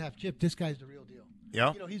 -2.5. Chip, this guy's the real deal.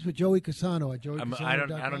 Yeah, he's with Joey Casano at Joey. I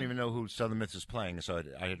don't even know who Southern Miss is playing, so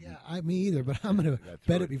me either. But I'm going to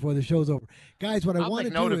bet it before the show's over, guys. What I want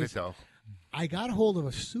to do is, I got a hold of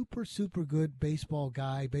a super good baseball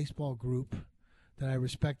group that I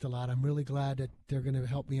respect a lot. I'm really glad that they're going to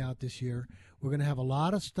help me out this year. We're going to have a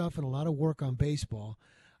lot of stuff and a lot of work on baseball.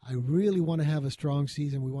 I really want to have a strong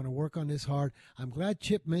season. We want to work on this hard. I'm glad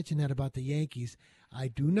Chip mentioned that about the Yankees. I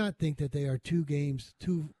do not think that they are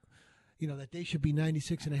that they should be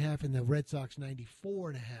 96.5 and the Red Sox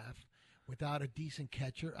 94.5 without a decent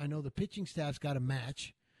catcher. I know the pitching staff's got a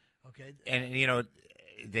match. Okay. And,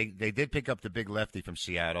 they did pick up the big lefty from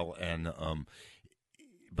Seattle, and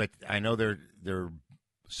but I know they're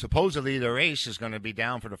supposedly their ace is going to be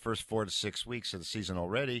down for the first 4 to 6 weeks of the season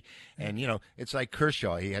already. And, it's like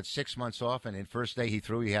Kershaw. He had 6 months off, and the first day he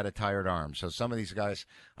threw, he had a tired arm. So some of these guys,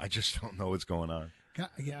 I just don't know what's going on.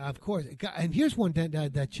 Yeah, of course. And here's one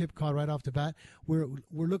that Chip caught right off the bat. We're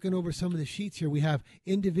looking over some of the sheets here. We have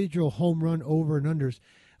individual home run over and unders.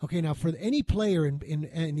 Okay, now for any player in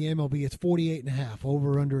the MLB, it's 48.5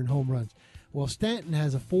 over, under, and home runs. Well, Stanton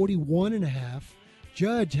has a 41.5.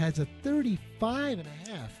 Judge has a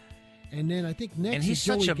 35.5. And then I think next and he's is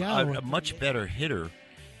Joey such Gallo. a much better hitter.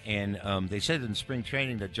 And they said in spring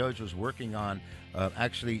training that Judge was working on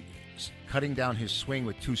actually cutting down his swing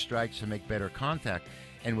with 2 strikes to make better contact.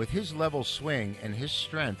 And with his level swing and his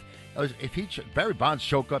strength, Barry Bonds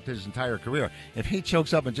choked up his entire career. If he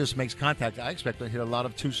chokes up and just makes contact, I expect to hit a lot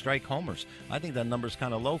of 2-strike homers. I think that number's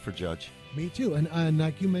kind of low for Judge. Me too. And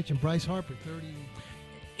like you mentioned, Bryce Harper, 30.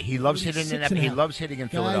 He loves hitting in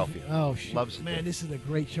Philadelphia. Oh, shit. Loves Man, it. this is a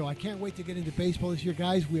great show. I can't wait to get into baseball this year.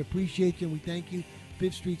 Guys, we appreciate you and we thank you.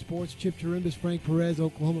 Fifth Street Sports, Chip Chirimbas, Frank Perez,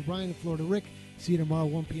 Oklahoma Brian, and Florida Rick. See you tomorrow,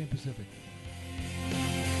 1 p.m. Pacific.